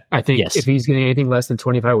needs that. I think if he's getting anything less than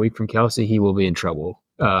 25 a week from Kelsey, he will be in trouble.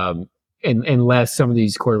 Unless some of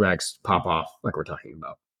these quarterbacks pop off like we're talking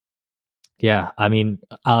about. Yeah,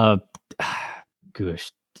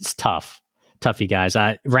 gosh, it's tough, you guys.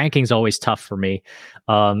 Ranking's always tough for me.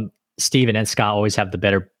 Steven and Scott always have the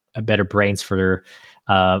better brains for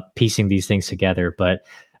piecing these things together. But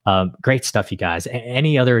great stuff, you guys.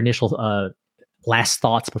 Any other initial last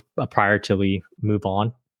thoughts prior to we move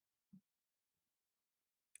on?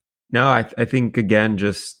 No, I think again,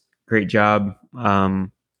 just great job.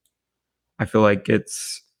 I feel like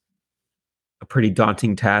it's a pretty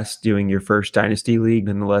daunting task doing your first dynasty league,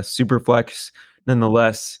 nonetheless super flex,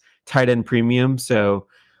 nonetheless tight end premium. So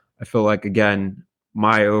I feel like, again,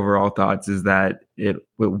 my overall thoughts is that it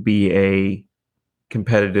will be a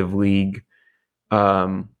competitive league.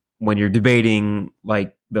 When you're debating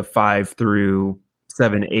like the 5 through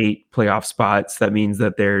 7, 8 playoff spots, that means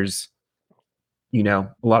that there's, a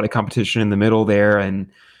lot of competition in the middle there. And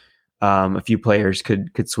a few players could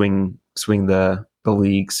swing the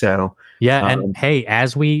league. So yeah, and hey,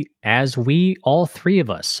 as we all three of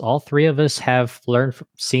us have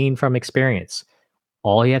seen from experience,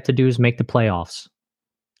 all you have to do is make the playoffs.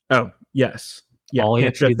 Oh yes, yeah, all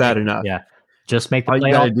can't stress that enough. Yeah, just make the all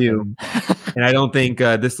playoffs. You gotta do. And I don't think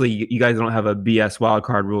this league, you guys don't have a BS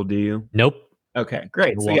wildcard rule, do you? Nope. Okay,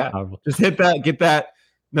 great. So yeah, just get that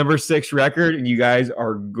number 6 record, and you guys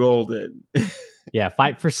are golden. Yeah,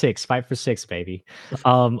 fight for six, baby.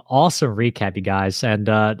 Awesome recap, you guys. And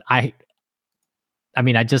I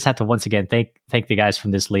just have to once again thank the guys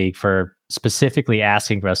from this league for specifically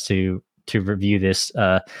asking for us to review this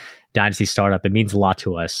Dynasty Startup. It means a lot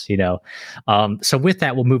to us, So with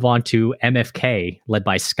that, we'll move on to MFK, led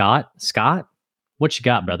by Scott. Scott, what you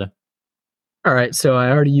got, brother? All right, so I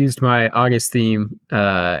already used my August theme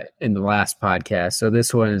in the last podcast. So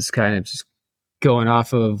this one is kind of just going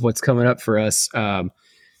off of what's coming up for us.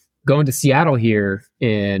 Going to Seattle here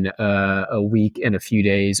in a week and a few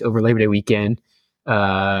days over Labor Day weekend.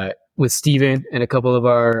 with Steven and a couple of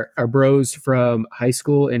our bros from high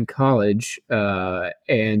school and college.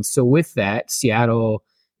 And so with that, Seattle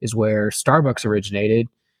is where Starbucks originated.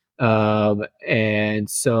 And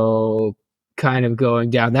so kind of going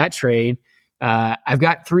down that train, I've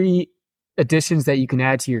got 3 additions that you can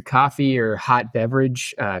add to your coffee or hot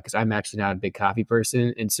beverage, because I'm actually not a big coffee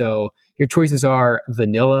person. And so your choices are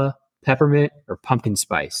vanilla, peppermint, or pumpkin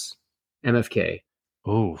spice. MFK.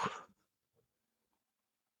 Ooh.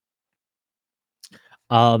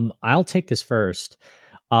 I'll take this first.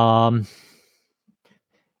 I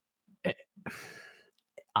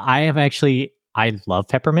love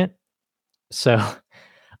peppermint. So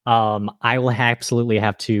I will absolutely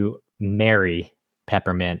have to marry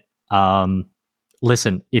peppermint.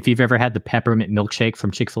 Listen, if you've ever had the peppermint milkshake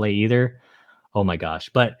from Chick-fil-A either, oh my gosh.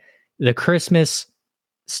 But the Christmas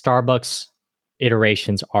Starbucks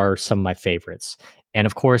iterations are some of my favorites. And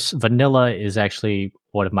of course, vanilla is actually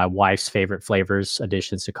one of my wife's favorite flavors,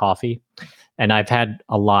 additions to coffee. And I've had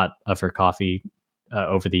a lot of her coffee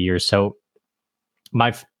over the years. So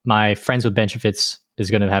my friends with benefits is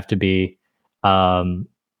going to have to be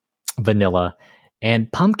vanilla. And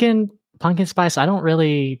pumpkin spice, I don't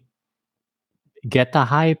really get the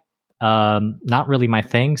hype. Not really my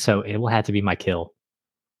thing. So it will have to be my kill.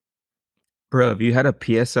 Bro, have you had a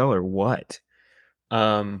PSL or what?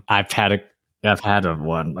 I've had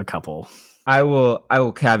a couple. I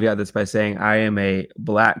will caveat this by saying I am a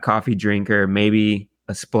black coffee drinker, maybe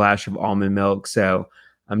a splash of almond milk. So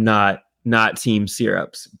I'm not team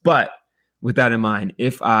syrups. But with that in mind,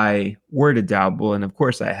 if I were to dabble, and of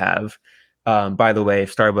course I have, by the way,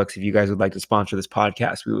 if Starbucks, if you guys would like to sponsor this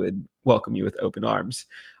podcast, we would welcome you with open arms.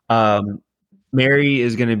 Mary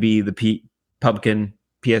is going to be the pumpkin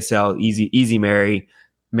PSL, easy Mary.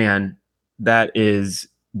 Man, that is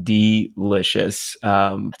delicious.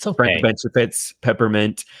 That's okay. Benefits,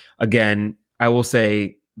 peppermint. Again, I will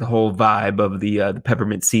say the whole vibe of the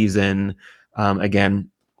peppermint season. Again,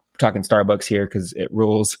 talking Starbucks here because it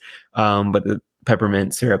rules. But the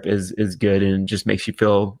peppermint syrup is good and just makes you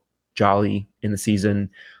feel jolly in the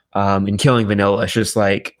season. And killing vanilla, it's just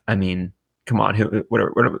like, I mean, come on, what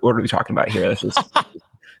are we talking about here?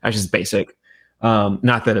 That's just basic.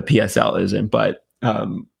 Not that a PSL isn't, but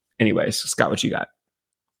anyways, Scott, what you got?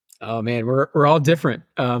 Oh man, we're all different.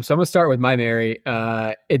 So I'm gonna start with my Mary.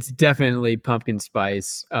 It's definitely pumpkin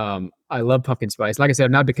spice. I love pumpkin spice. Like I said,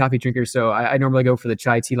 I'm not a big coffee drinker, so I normally go for the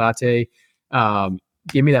chai tea latte.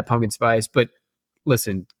 Give me that pumpkin spice, but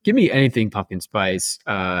listen, give me anything pumpkin spice.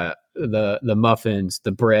 The muffins,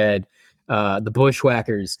 the bread, the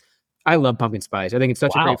bushwhackers. I love pumpkin spice. I think it's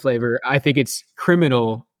such a great flavor. I think it's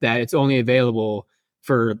criminal that it's only available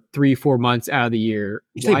for 3-4 months out of the year.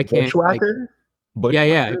 Why can't bushwhacker?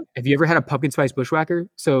 Yeah. Have you ever had a pumpkin spice bushwhacker?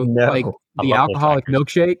 So like the alcoholic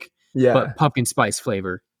milkshake, but pumpkin spice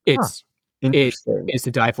flavor. It's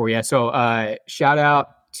to die for. Yeah. So shout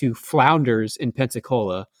out to Flounders in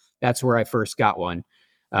Pensacola. That's where I first got one.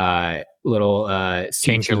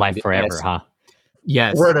 Change your life forever, huh?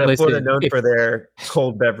 Yes. Florida known for their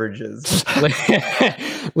cold beverages.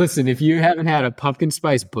 Listen, if you haven't had a pumpkin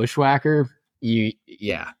spice bushwhacker, you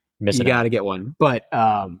got to get one. But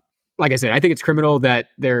like I said, I think it's criminal that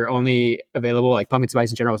they're only available, like pumpkin spice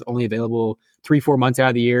in general is only available 3-4 months out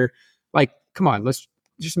of the year. Like, come on, let's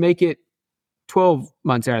just make it 12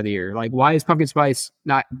 months out of the year. Like, why is pumpkin spice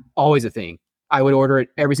not always a thing? I would order it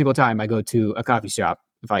every single time I go to a coffee shop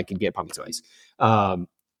if I could get pumpkin spice.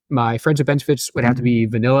 My friends with benefits would have to be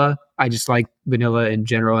vanilla. I just like vanilla in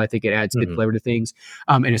general. I think it adds good flavor to things.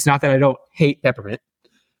 And it's not that I don't hate peppermint.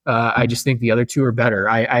 I just think the other two are better.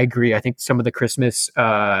 I agree. I think some of the Christmas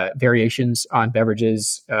variations on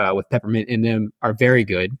beverages with peppermint in them are very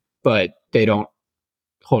good, but they don't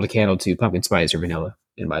hold a candle to pumpkin spice or vanilla,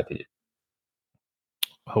 in my opinion.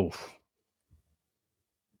 Oh,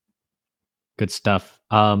 good stuff.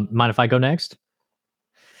 Mind if I go next?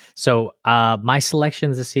 So my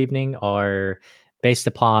selections this evening are based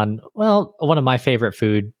upon, well, one of my favorite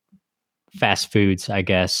fast foods, I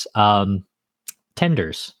guess.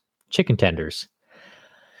 Tenders, chicken tenders.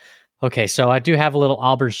 Okay, so I do have a little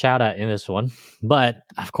Auburn shout out in this one, but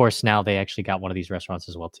of course now they actually got one of these restaurants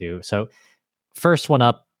as well too. So first one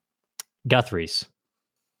up, Guthrie's,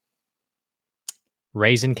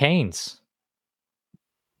 Raising Cane's,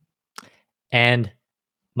 and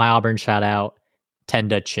my Auburn shout out,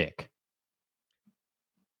 Tenda Chick.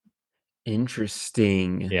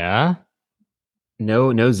 Interesting. Yeah.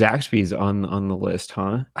 No Zaxby's on the list,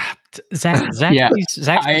 huh?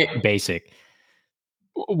 Zaxby's basic.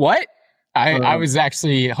 What? I was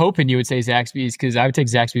actually hoping you would say Zaxby's because I would take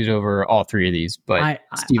Zaxby's over all 3 of these. But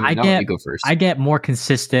Steven, I'll let you go first. I get more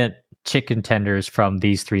consistent chicken tenders from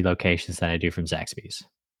these 3 locations than I do from Zaxby's.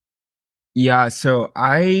 Yeah, so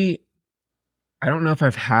I don't know if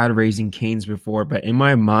I've had Raising Cane's before, but in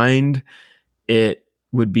my mind, it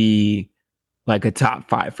would be like a top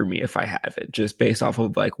 5 for me if I have it, just based off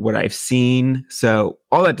of like what I've seen. So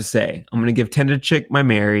all that to say, I'm gonna give Tender Chick my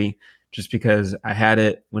Mary, just because I had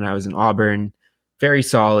it when I was in Auburn. Very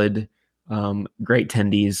solid, great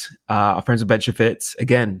tendies. Friends with Benefits,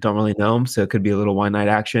 again, don't really know them, so it could be a little one night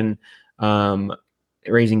action.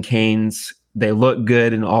 Raising Cane's, they look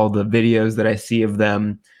good in all the videos that I see of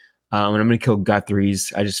them. And I'm gonna kill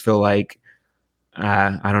Guthrie's. I just feel like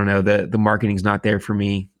I don't know, the marketing's not there for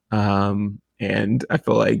me. And I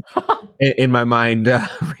feel like in my mind,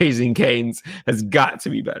 Raising Cane's has got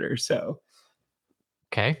to be better. So,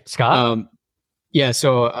 okay, Scott. Yeah,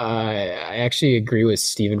 so I actually agree with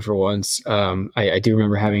Steven for once. I do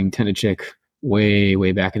remember having Tender Chick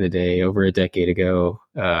way back in the day, over a decade ago,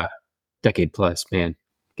 decade plus, man,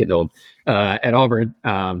 getting old. At Auburn,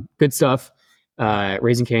 good stuff.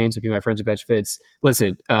 Raising Cane's would be my friends with Benefits.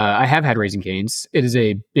 Listen, I have had Raising Cane's. It is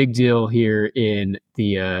a big deal here in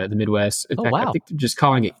the Midwest. In fact, wow. I think they're just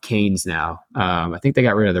calling it Cane's now. I think they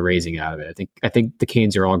got rid of the raising out of it. I think the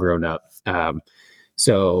Cane's are all grown up.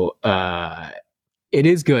 So it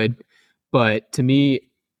is good, but to me,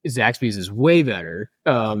 Zaxby's is way better.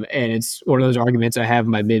 And it's one of those arguments I have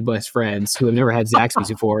with my Midwest friends who have never had Zaxby's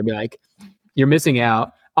before. I'd be like, you're missing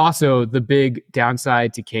out. Also, the big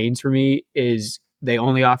downside to Cane's for me is they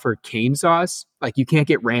only offer cane sauce. Like, you can't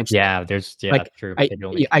get ranch. Yeah, like, true.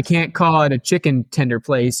 I can't call it a chicken tender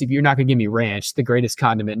place if you're not going to give me ranch, the greatest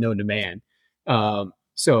condiment known to man.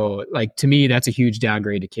 So, like, to me, that's a huge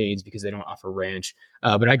downgrade to Cane's because they don't offer ranch.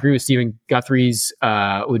 But I agree with Steven. Guthrie's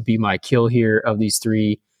would be my kill here of these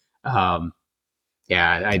 3. Yeah,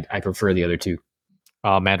 I prefer the other 2.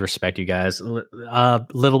 Oh, man, respect you guys.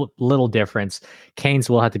 Little difference. Cane's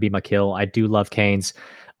will have to be my kill. I do love Cane's.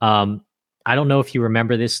 I don't know if you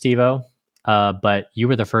remember this, Steve-O, but you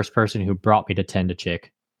were the first person who brought me to Tender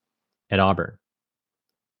Chick at Auburn.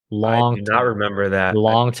 I do not remember that.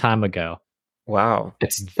 Long time ago. Wow.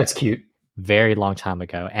 That's cute. Very long time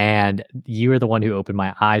ago. And you were the one who opened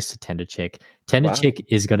my eyes to Tender Chick. Tender Chick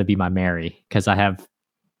is going to be my Mary because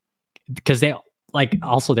they like,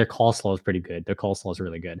 also their coleslaw is pretty good. Their coleslaw is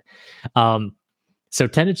really good. So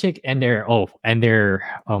Tender Chick and their oh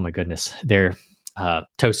my goodness, their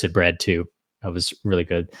toasted bread too. That was really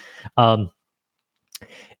good. And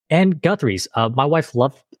Guthrie's. My wife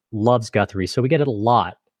loves Guthrie's, so we get it a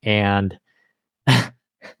lot. And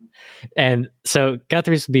and so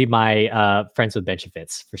Guthrie's would be my friends with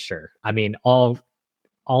Benefits for sure. I mean, all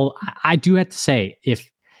I do have to say,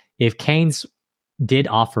 if Cane's did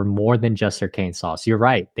offer more than just their cane sauce, you're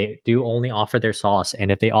right. They do only offer their sauce,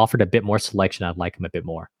 and if they offered a bit more selection, I'd like them a bit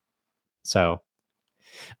more. So,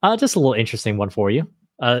 just a little interesting one for you.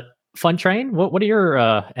 Fun Train, what are your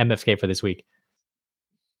MFK for this week?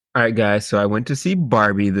 All right, guys. So I went to see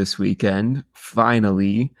Barbie this weekend,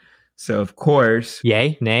 finally. So, of course.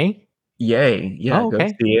 Yay, nay? Yay. Yeah, okay. Go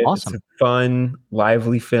see it. Awesome. It's a fun,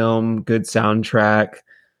 lively film, good soundtrack.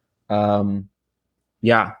 Yeah,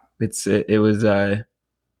 it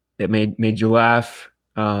made you laugh.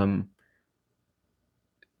 Probably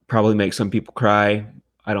make some people cry.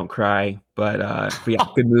 I don't cry, but yeah,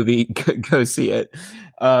 good movie. Go see it.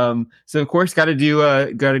 So of course, got to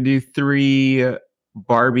do 3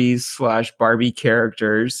 Barbies / Barbie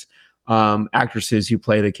characters, actresses who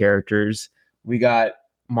play the characters. We got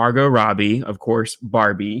Margot Robbie, of course,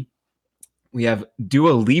 Barbie. We have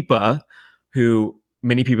Dua Lipa, who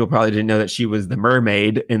many people probably didn't know that she was the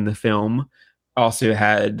mermaid in the film. Also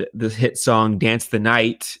had the hit song Dance the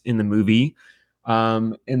Night in the movie.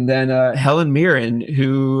 And then Helen Mirren,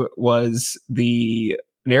 who was the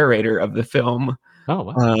narrator of the film. Oh,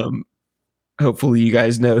 wow. Hopefully you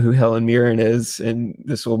guys know who Helen Mirren is, and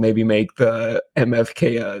this will maybe make the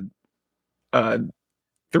MFK 3-0.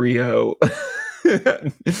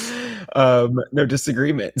 No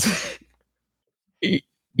disagreement.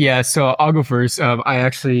 Yeah, so I'll go first. I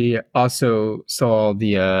actually also saw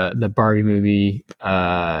the Barbie movie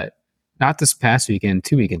not this past weekend,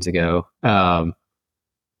 2 weekends ago.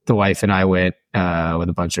 The wife and I went with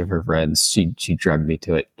a bunch of her friends. She drugged me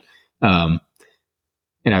to it,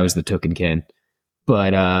 and I was the token Ken.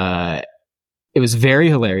 But it was very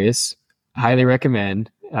hilarious. Highly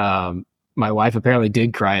recommend. My wife apparently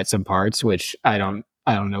did cry at some parts, which I don't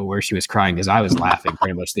know where she was crying because I was laughing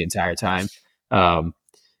pretty much the entire time.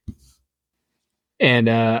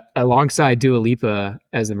 And alongside Dua Lipa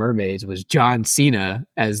as the mermaids was John Cena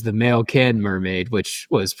as the male Ken mermaid, which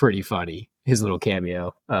was pretty funny. His little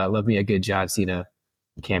cameo. Love me a good John Cena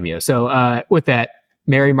cameo. So with that,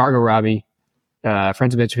 marry Margot Robbie,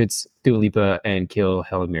 Friends of Benefits, Dua Lipa, and kill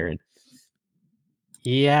Helen Mirren.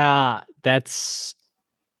 Yeah, that's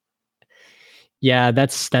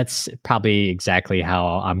probably exactly how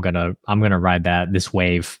I'm gonna ride this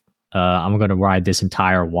wave. I'm gonna ride this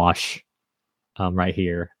entire wash right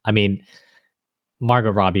here. I mean,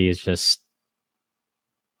 Margot Robbie is just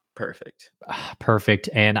perfect.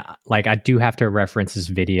 And like, I do have to reference this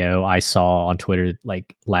video I saw on Twitter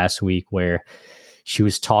like last week where she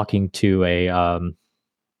was talking to a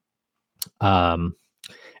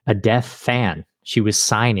deaf fan. She was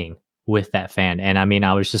signing with that fan, and I mean,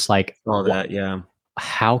 I was just like,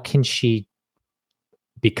 how can she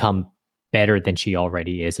become better than she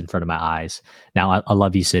already is in front of my eyes? Now, I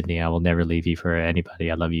love you, Sydney. I will never leave you for anybody.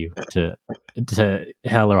 I love you to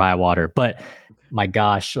hell or high water. But my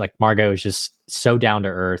gosh, like, Margot is just so down to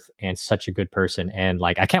earth and such a good person. And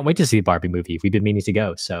like, I can't wait to see the Barbie movie. We've been meaning to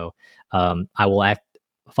go. So I will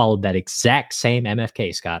follow that exact same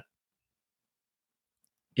MFK, Scott.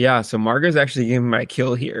 Yeah, so Margot's actually giving my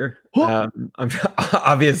kill here. I'm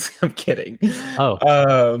obviously, I'm kidding.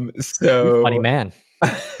 Oh, so funny man.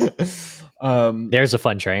 There's a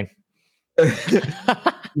fun train. They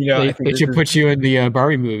should put you in the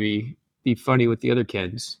Barbie movie. Be funny with the other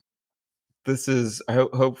kids. This is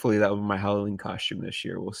hopefully that will be my Halloween costume this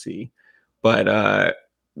year. We'll see, but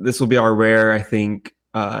this will be our rare, I think,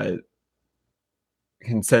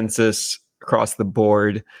 consensus across the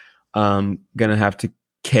board. Gonna have to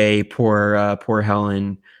poor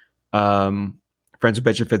Helen. Friends with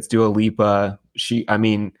Benefits, Dua Lipa.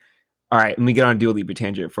 All right, let me get on a Dua Lipa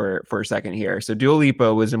tangent for a second here. So Dua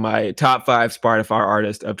Lipa was in my top 5 Spotify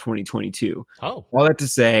artist of 2022. Oh, all that to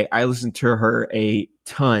say, I listened to her a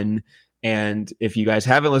ton. And if you guys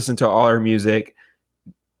haven't listened to all her music,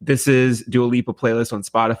 this is Dua Lipa playlist on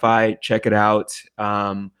Spotify. Check it out.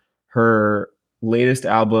 Her latest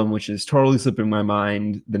album, which is totally slipping my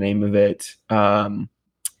mind, the name of it.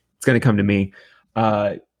 It's going to come to me.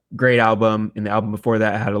 Great album. And the album before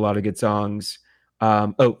that had a lot of good songs.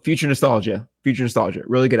 Future Nostalgia.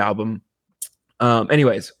 Really good album.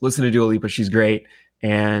 Anyways, listen to Dua Lipa. She's great.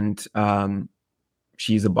 And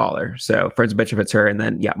she's a baller. So Friends of Benefits, her. And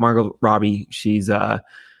then, Margot Robbie. She's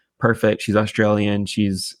perfect. She's Australian.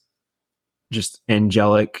 She's just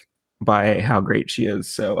angelic by how great she is.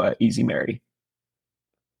 So easy Mary.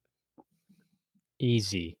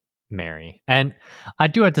 Easy Mary. And I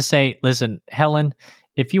do have to say, listen, Helen,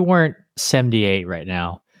 if you weren't 78 right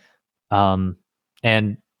now,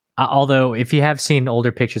 and although if you have seen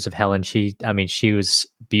older pictures of Helen, she was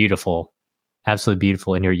beautiful, absolutely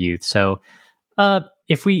beautiful in her youth. So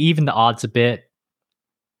if we even the odds a bit,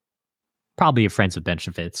 probably a Friends with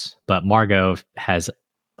Benefits, but Margot has,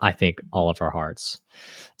 I think, all of our hearts.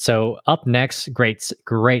 So up next, great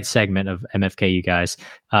segment of MFK, you guys.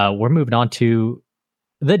 We're moving on to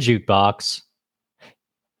the jukebox.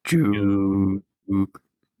 Juke.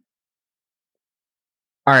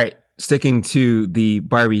 All right, sticking to the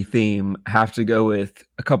Barbie theme, have to go with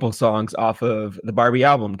a couple songs off of the Barbie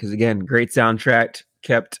album because, again, great soundtrack,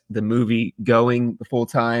 kept the movie going the full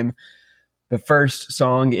time. The first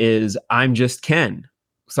song is I'm Just Ken,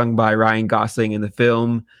 sung by Ryan Gosling in the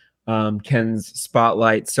film. Ken's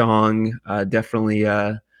spotlight song, definitely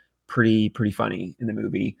pretty funny in the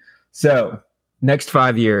movie. So next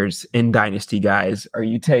 5 years in Dynasty, guys, are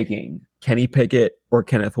you taking Kenny Pickett or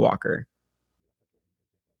Kenneth Walker?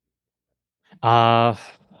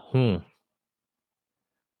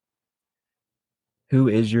 Who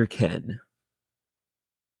is your Ken?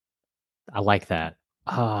 I like that.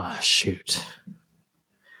 Shoot.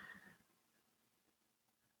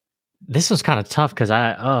 This was kind of tough because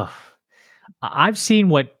I've seen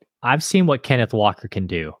what Kenneth Walker can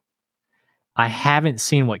do. I haven't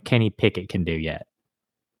seen what Kenny Pickett can do yet.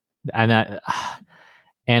 And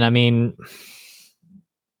I mean,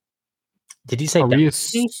 did you say? Are we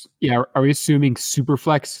assuming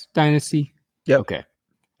Superflex Dynasty? Yep. Okay.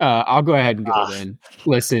 I'll go ahead and go then.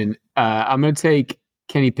 Listen, I'm going to take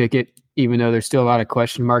Kenny Pickett, even though there's still a lot of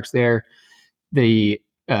question marks there. The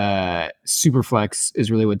Superflex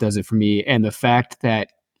is really what does it for me. And the fact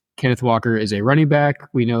that Kenneth Walker is a running back,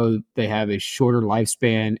 we know they have a shorter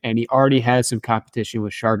lifespan, and he already has some competition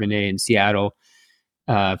with Charbonnet in Seattle.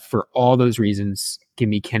 For all those reasons, give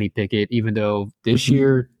me Kenny Pickett, even though this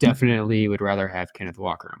year definitely would rather have Kenneth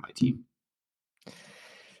Walker on my team.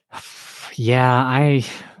 Yeah,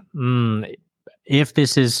 if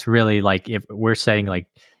this is really like, if we're saying like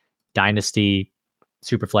Dynasty,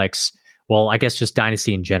 Superflex, well, I guess just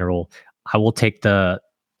Dynasty in general, I will take the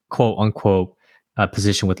quote unquote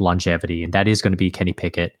position with longevity, and that is going to be Kenny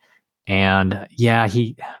Pickett. And yeah,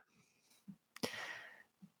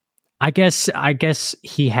 I guess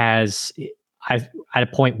he has. At a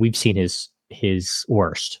point we've seen his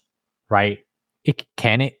worst, right?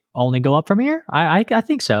 Can it only go up from here? I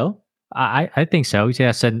think so. I think so.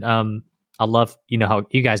 Yes, and I love how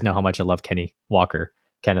you guys know how much I love Kenneth Walker.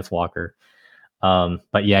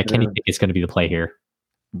 But yeah, Kenny Pickett's going to be the play here.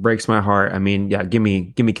 Breaks my heart. I mean, yeah, give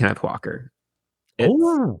me Kenneth Walker.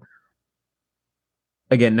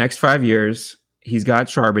 Again, next 5 years, he's got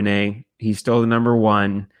Charbonnet. He's still the number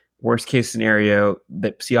one. Worst case scenario,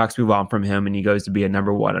 the Seahawks move on from him and he goes to be a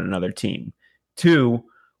number one on another team. 2,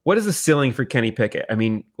 what is the ceiling for Kenny Pickett? I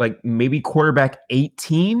mean, like maybe quarterback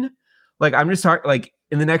 18? Like I'm just talking like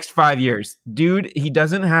in the next 5 years, dude, he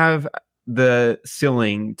doesn't have the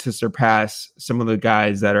ceiling to surpass some of the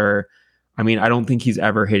guys that are, I mean, I don't think he's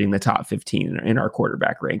ever hitting the top 15 in our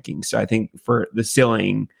quarterback rankings. So I think for the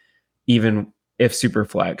ceiling, even if super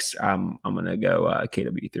flex, I'm going to go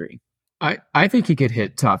KW3. I think he could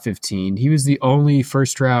hit top 15. He was the only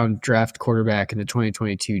first round draft quarterback in the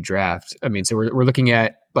 2022 draft. I mean, so we're looking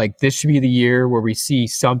at like this should be the year where we see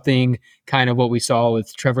something kind of what we saw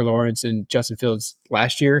with Trevor Lawrence and Justin Fields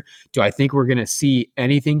last year. Do I think we're going to see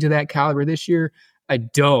anything to that caliber this year? I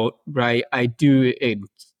don't, right? I do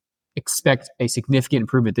expect a significant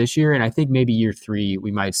improvement this year. And I think maybe year 3,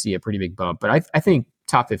 we might see a pretty big bump. But I think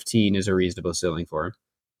top 15 is a reasonable ceiling for him.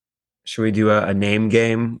 Should we do a name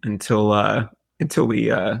game until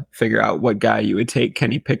we figure out what guy you would take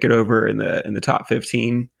Kenny Pickett over in the top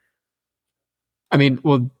 15? I mean,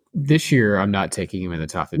 well, this year I'm not taking him in the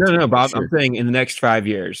top 15. No, Bob. Sure. I'm saying in the next 5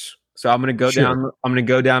 years. So I'm going to go down. I'm going to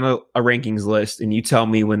go down a rankings list, and you tell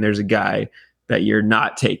me when there's a guy that you're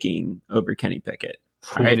not taking over Kenny Pickett.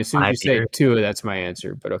 All right. As soon as you say Tua, that's my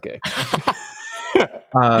answer. But okay.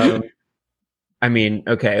 I mean,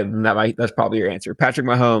 okay, that's probably your answer. Patrick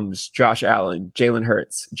Mahomes, Josh Allen, Jalen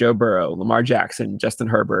Hurts, Joe Burrow, Lamar Jackson, Justin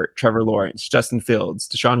Herbert, Trevor Lawrence, Justin Fields,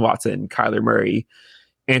 Deshaun Watson, Kyler Murray,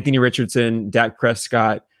 Anthony Richardson, Dak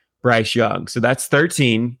Prescott, Bryce Young. So that's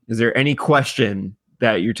 13. Is there any question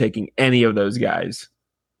that you're taking any of those guys?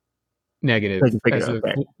 Negative.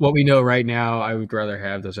 What we know right now, I would rather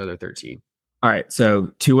have those other 13. All right,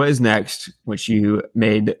 so Tua is next, which you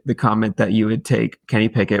made the comment that you would take Kenny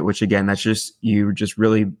Pickett, which again, that's just you just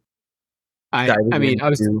really. I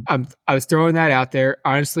was throwing that out there.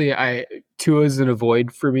 Honestly, Tua is an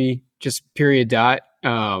avoid for me. Just period. Dot.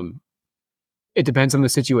 It depends on the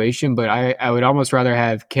situation, but I would almost rather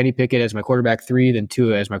have Kenny Pickett as my quarterback 3 than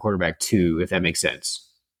Tua as my quarterback 2, if that makes sense.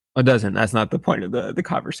 It doesn't. That's not the point of the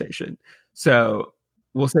conversation. So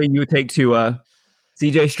we'll say you would take Tua,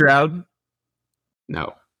 CJ Stroud.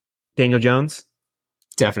 No. Daniel Jones?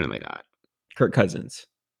 Definitely not. Kirk Cousins?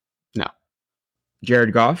 No.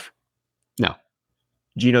 Jared Goff? No.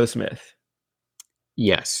 Geno Smith?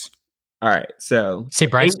 Yes. All right. So say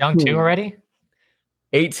Bryce Young too already?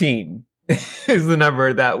 18 is the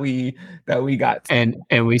number that we got. And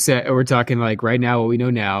we said we're talking like right now what we know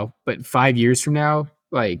now, but 5 years from now,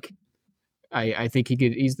 like I think he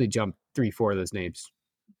could easily jump 3-4 of those names.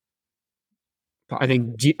 I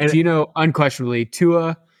think Geno, unquestionably.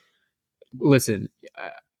 Tua, listen,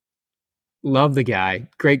 love the guy.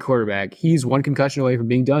 Great quarterback. He's one concussion away from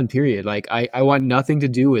being done, period. Like, I want nothing to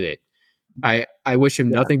do with it. I wish him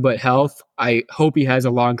nothing but health. I hope he has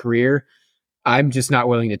a long career. I'm just not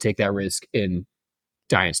willing to take that risk in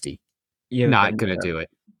Dynasty. Not going to do it.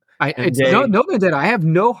 Know that I have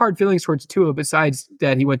no hard feelings towards Tua besides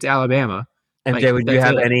that he went to Alabama. And Jay, would you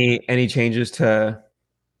have any changes to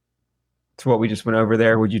what we just went over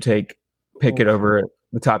there? Would you take Pickett over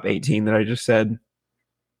the top 18 that I just said?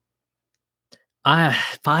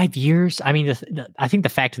 5 years. I mean, I think the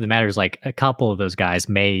fact of the matter is like a couple of those guys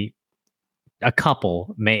may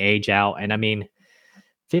age out, and I mean,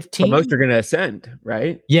 15. But most are going to ascend,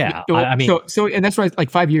 right? Yeah, I mean, so and that's right. Like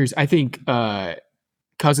 5 years. I think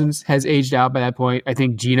Cousins has aged out by that point. I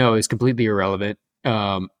think Geno is completely irrelevant.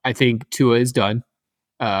 I think Tua is done.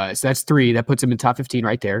 So that's 3. That puts him in top 15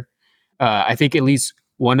 right there. I think at least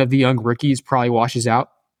one of the young rookies probably washes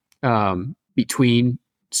out between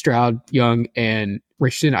Stroud, Young, and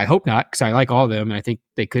Richardson. I hope not, because I like all of them, and I think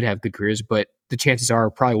they could have good careers, but the chances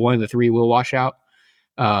are probably one of the 3 will wash out.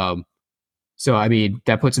 So, I mean,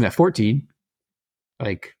 that puts him at 14.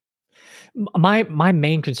 Like, my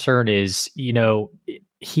main concern is,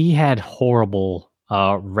 he had horrible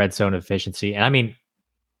red zone efficiency, and I mean,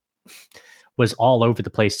 was all over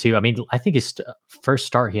the place too. I mean, I think his first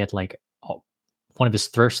start, he had like one of his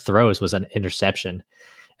first throws was an interception.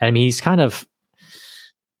 And I mean, he's kind of,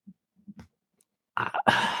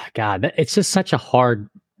 God, it's just such a hard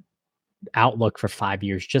outlook for 5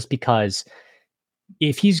 years, just because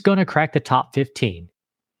if he's going to crack the top 15,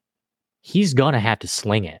 he's going to have to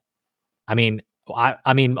sling it. I mean,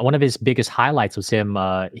 I mean, one of his biggest highlights was him.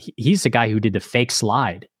 He's the guy who did the fake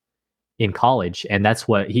slide in college, and that's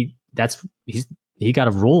what he got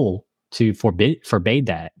a rule to forbade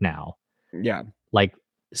that now. Yeah. Like,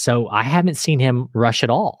 so I haven't seen him rush at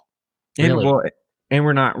all. Really. And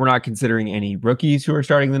we're not considering any rookies who are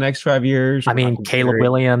starting the next 5 years. I mean, Caleb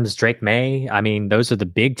Williams, Drake May. I mean, those are the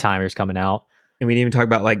big timers coming out. And we didn't even talk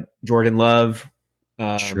about like Jordan Love.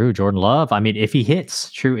 True, Jordan Love. I mean, if he hits.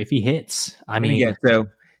 I mean, yeah. So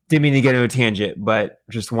didn't mean to get into a tangent, but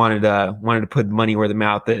just wanted to put money where the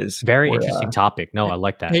mouth is. Very interesting topic. No, I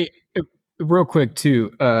like that. Hey, real quick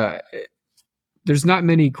too. There's not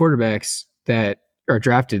many quarterbacks that are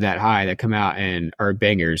drafted that high that come out and are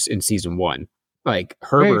bangers in season one. Like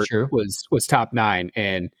Herbert was top 9,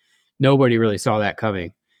 and nobody really saw that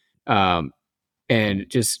coming. And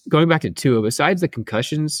just going back to Tua, besides the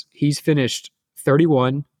concussions, he's finished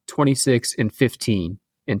 31, 26, and 15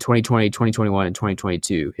 in 2020, 2021, and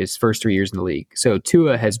 2022, his first 3 years in the league. So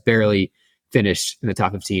Tua has barely finished in the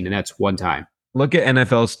top 15, and that's one time. Look at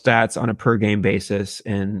NFL stats on a per game basis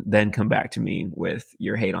and then come back to me with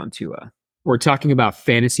your hate on Tua. We're talking about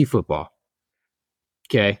fantasy football.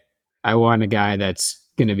 Okay. I want a guy that's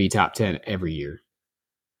going to be top 10 every year.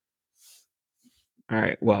 All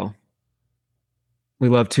right. Well, we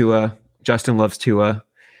love Tua. Justin loves Tua.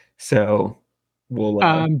 So we'll.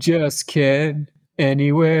 I'm just kidding.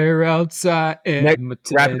 Anywhere outside.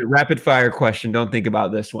 Rapid fire question. Don't think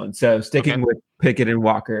about this one. So sticking with Pickett and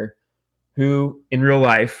Walker, who in real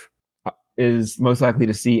life is most likely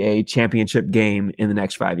to see a championship game in the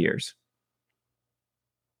next 5 years?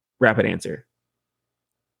 Rapid answer.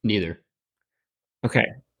 Neither. Okay,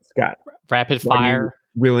 Scott. Rapid fire.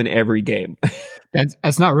 Ruin every game.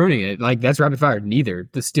 That's not ruining it. Like, that's rapid fire. Neither.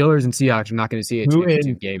 The Steelers and Seahawks are not going to see a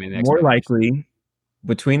championship game in the next 5 years. More likely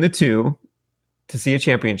between the two to see a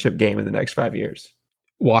championship game in the next 5 years?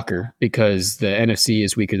 Walker, because the NFC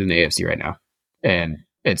is weaker than the AFC right now, and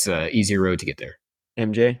it's an easier road to get there.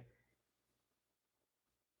 MJ?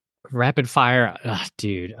 Rapid fire,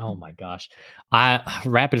 dude. Oh my gosh,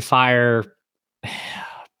 rapid fire.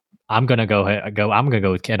 I'm gonna go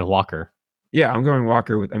with Kenneth Walker. Yeah, I'm going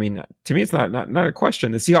Walker with. I mean, to me, it's not a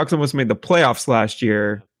question. The Seahawks almost made the playoffs last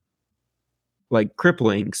year, like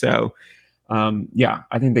crippling. So, yeah,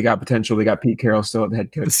 I think they got potential. They got Pete Carroll still at the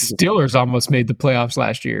head coach. The Steelers almost made the playoffs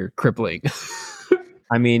last year, crippling.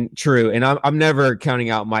 I mean, true. And I'm never counting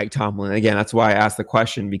out Mike Tomlin. Again, that's why I asked the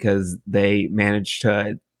question, because they managed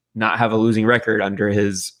to not have a losing record under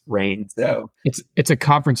his reign. So it's a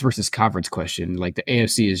conference versus conference question. Like, the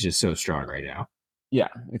AFC is just so strong right now. Yeah,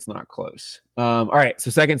 it's not close. All right.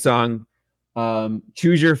 So second song,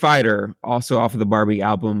 Choose Your Fighter, also off of the Barbie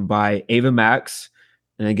album by Ava Max.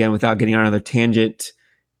 And again, without getting on another tangent,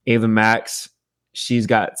 Ava Max, she's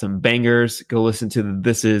got some bangers. Go listen to the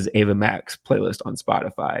This Is Ava Max playlist on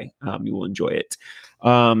Spotify. You will enjoy it.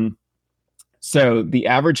 So the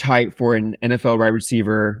average height for an NFL wide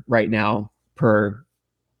receiver right now, per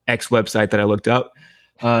X website that I looked up,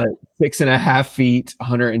 6.5 feet,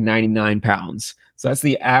 199 pounds. So that's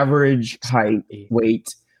the average height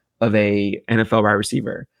weight of a NFL wide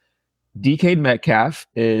receiver. DK Metcalf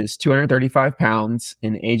is 235 pounds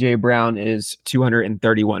and AJ Brown is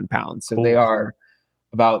 231 pounds. So they are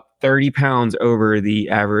about 30 pounds over the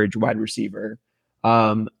average wide receiver.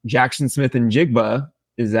 Jackson Smith and Jigba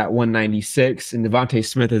is at 196 and Devontae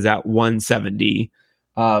Smith is at 170.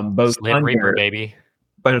 Both Slim Reaper, baby.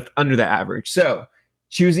 But under the average. So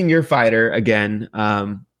choosing your fighter, again,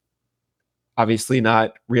 obviously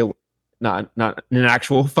not an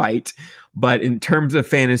actual fight, but in terms of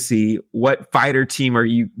fantasy, what fighter team are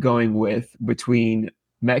you going with between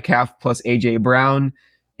Metcalf plus AJ Brown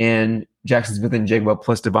and Jackson Smith and Jigba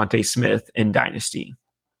plus Devontae Smith in Dynasty?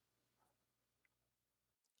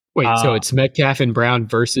 Wait, so it's Metcalf and Brown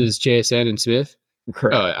versus JSN and Smith?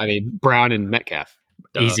 Correct. I mean, Brown and Metcalf.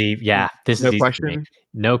 Easy. Yeah. This No is question?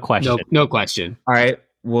 No question. No question. All right.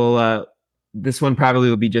 Well, this one probably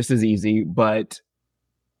will be just as easy, but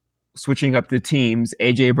switching up the teams,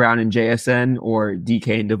 AJ Brown and JSN or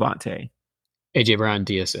DK and Devontae? AJ Brown,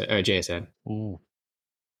 JSN. Ooh.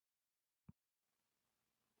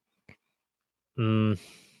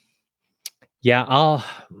 Yeah,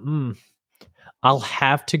 I'll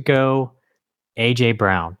have to go AJ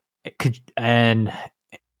Brown.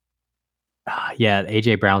 Yeah,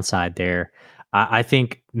 AJ Brown side there. I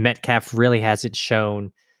think Metcalf really hasn't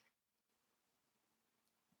shown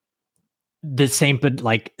the same, but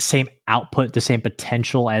like same output, the same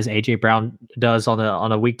potential as AJ Brown does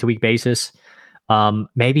on a week to week basis.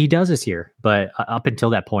 Maybe he does this year, but up until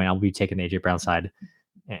that point, I'll be taking the AJ Brown side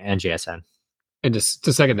and JSN. And just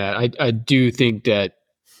to second that, I do think that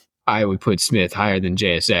I would put Smith higher than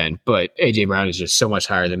JSN, but AJ Brown is just so much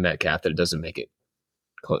higher than Metcalf that it doesn't make it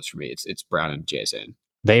close for me. It's Brown and JSN.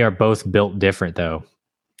 They are both built different, though.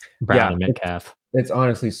 Brown and Metcalf. It's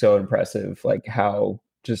honestly so impressive, like how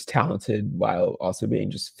just talented while also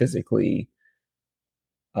being just physically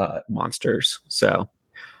monsters. So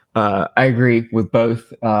I agree with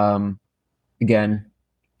both. Again,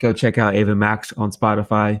 go check out Ava Max on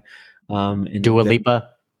Spotify. And Dua Lipa.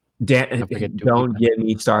 Don't get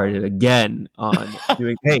me started again on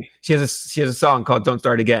doing. Hey, she has a song called "Don't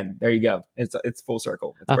Start Again." There you go. It's full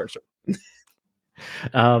circle. It's perfect.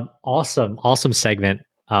 Awesome segment.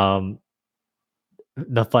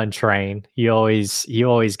 The fun train. You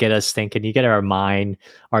always get us thinking. You get our mind,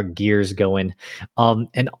 our gears going.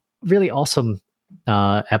 And really awesome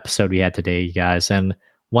episode we had today, you guys. And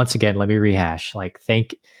once again, let me rehash. Like,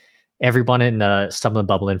 thank everyone in the Stumblin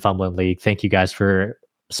Bumblin Fumblin League. Thank you guys for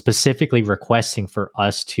specifically requesting for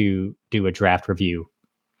us to do a draft review.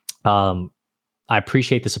 I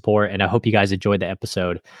appreciate the support, and I hope you guys enjoyed the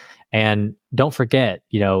episode. And don't forget,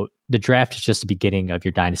 the draft is just the beginning of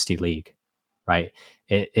your dynasty league, right?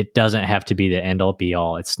 It doesn't have to be the end all be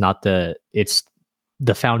all. It's the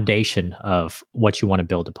foundation of what you want to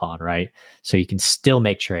build upon, right? So you can still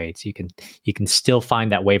make trades. You can still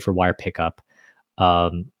find that waiver wire pickup,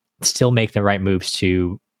 still make the right moves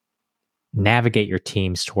to navigate your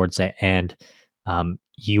teams towards that end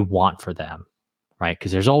you want for them, right?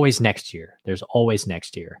 Because there's always next year.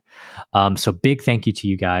 So big thank you to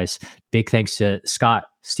you guys. Big thanks to Scott,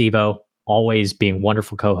 Steve-O, always being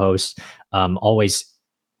wonderful co-hosts, always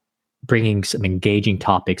bringing some engaging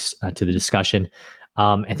topics to the discussion.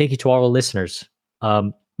 And thank you to all the listeners.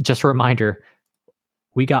 Just a reminder,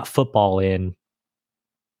 we got football in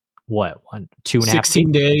 2.5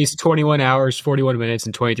 16 days, 21 hours, 41 minutes,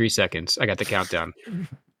 and 23 seconds. I got the countdown.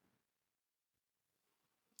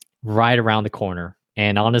 Right around the corner.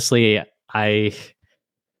 And honestly,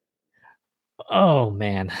 oh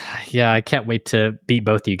man, yeah, I can't wait to beat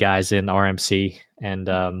both of you guys in RMC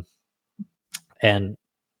and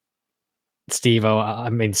Steve-O. I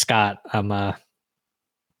mean, Scott, I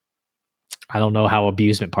don't know how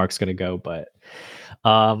Abusement Park's going to go, but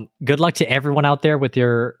good luck to everyone out there with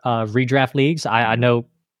your redraft leagues. I know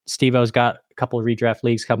Steve-O's got a couple of redraft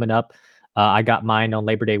leagues coming up. I got mine on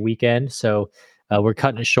Labor Day weekend, so we're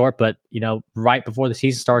cutting it short. But right before the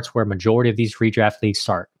season starts, where majority of these redraft leagues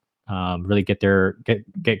start, really get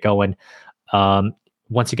going.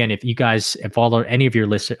 Once again, if any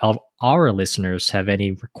of our listeners have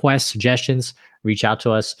any requests, suggestions, reach out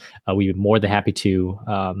to us. We would be more than happy to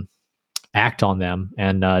act on them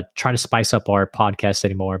and try to spice up our podcast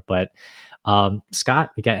anymore. But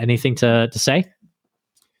Scott, you got anything to say?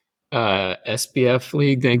 SBF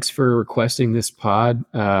League, thanks for requesting this pod.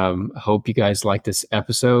 Hope you guys like this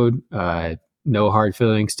episode. No hard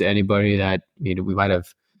feelings to anybody that we might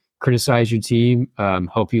have criticized your team.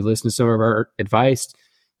 Hope you listen to some of our advice.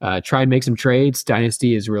 Try and make some trades.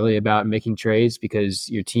 Dynasty is really about making trades because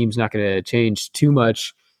your team's not going to change too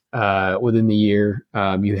much within the year.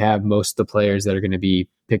 You have most of the players that are going to be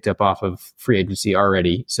picked up off of free agency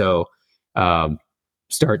already. So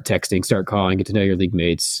start texting, start calling, get to know your league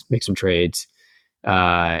mates, make some trades.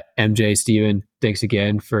 MJ, Steven, thanks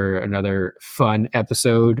again for another fun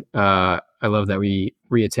episode. I love that we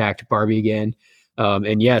reattacked Barbie again.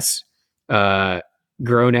 And yes,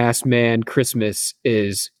 grown ass man Christmas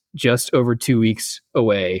is just over 2 weeks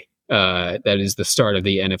away. That is the start of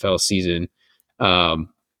the NFL season.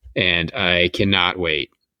 And I cannot wait.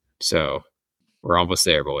 So we're almost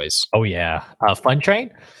there, boys. Oh yeah. Fun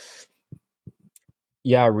train.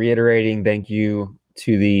 Yeah. Reiterating, thank you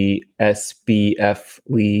to the SBF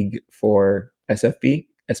League for SBF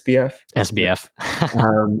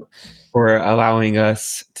for allowing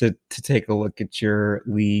us to take a look at your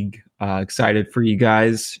league. Excited for you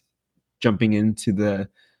guys jumping into the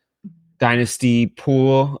dynasty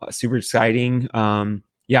pool. Super exciting.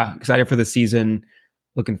 Excited for the season.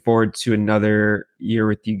 Looking forward to another year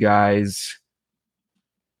with you guys.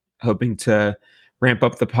 Hoping to ramp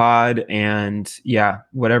up the pod, and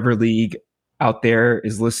whatever league out there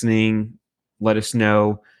is listening, let us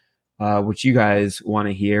know what you guys want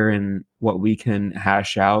to hear and what we can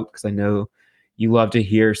hash out, because I know you love to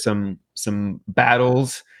hear some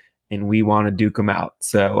battles and we want to duke them out.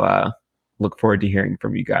 So look forward to hearing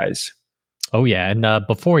from you guys. Oh yeah. And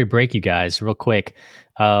before we break, you guys, real quick,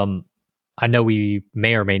 I know we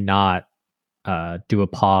may or may not do a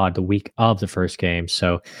pod the week of the first game.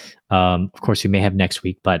 So, of course, we may have next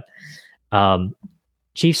week. But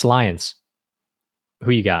Chiefs Lions,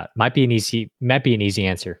 who you got? Might be an easy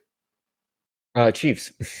answer.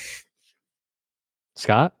 Chiefs.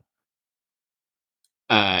 Scott?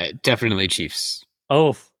 Definitely Chiefs.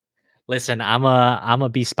 Oh, listen, I'm a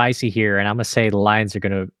be spicy here, and I'm gonna say the Lions are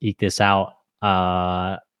gonna eke this out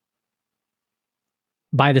by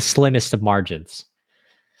the slimmest of margins.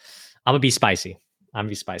 I'm gonna be spicy.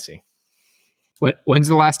 When's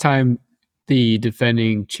the last time the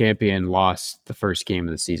defending champion lost the first game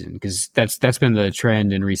of the season? Because that's been the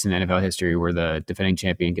trend in recent NFL history, where the defending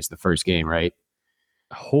champion gets the first game, right?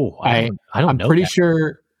 Oh, I don't I'm know. pretty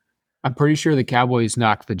sure. I'm pretty sure the Cowboys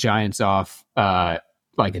knocked the Giants off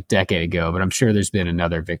like a decade ago, but I'm sure there's been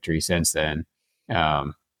another victory since then.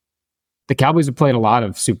 The Cowboys have played a lot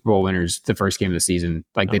of Super Bowl winners the first game of the season.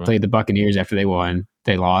 Like they played the Buccaneers after they won.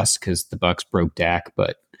 They lost because the Bucs broke Dak.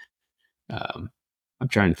 But I'm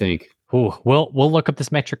trying to think. Ooh, we'll look up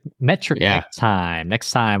this metric next time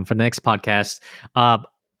for the next podcast.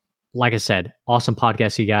 Like I said, awesome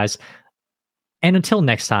podcast, you guys. And until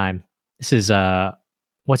next time, this is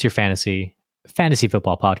What's Your Fantasy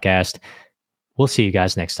Football Podcast. We'll see you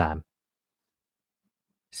guys next time.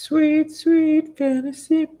 Sweet, sweet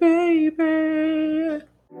fantasy, baby.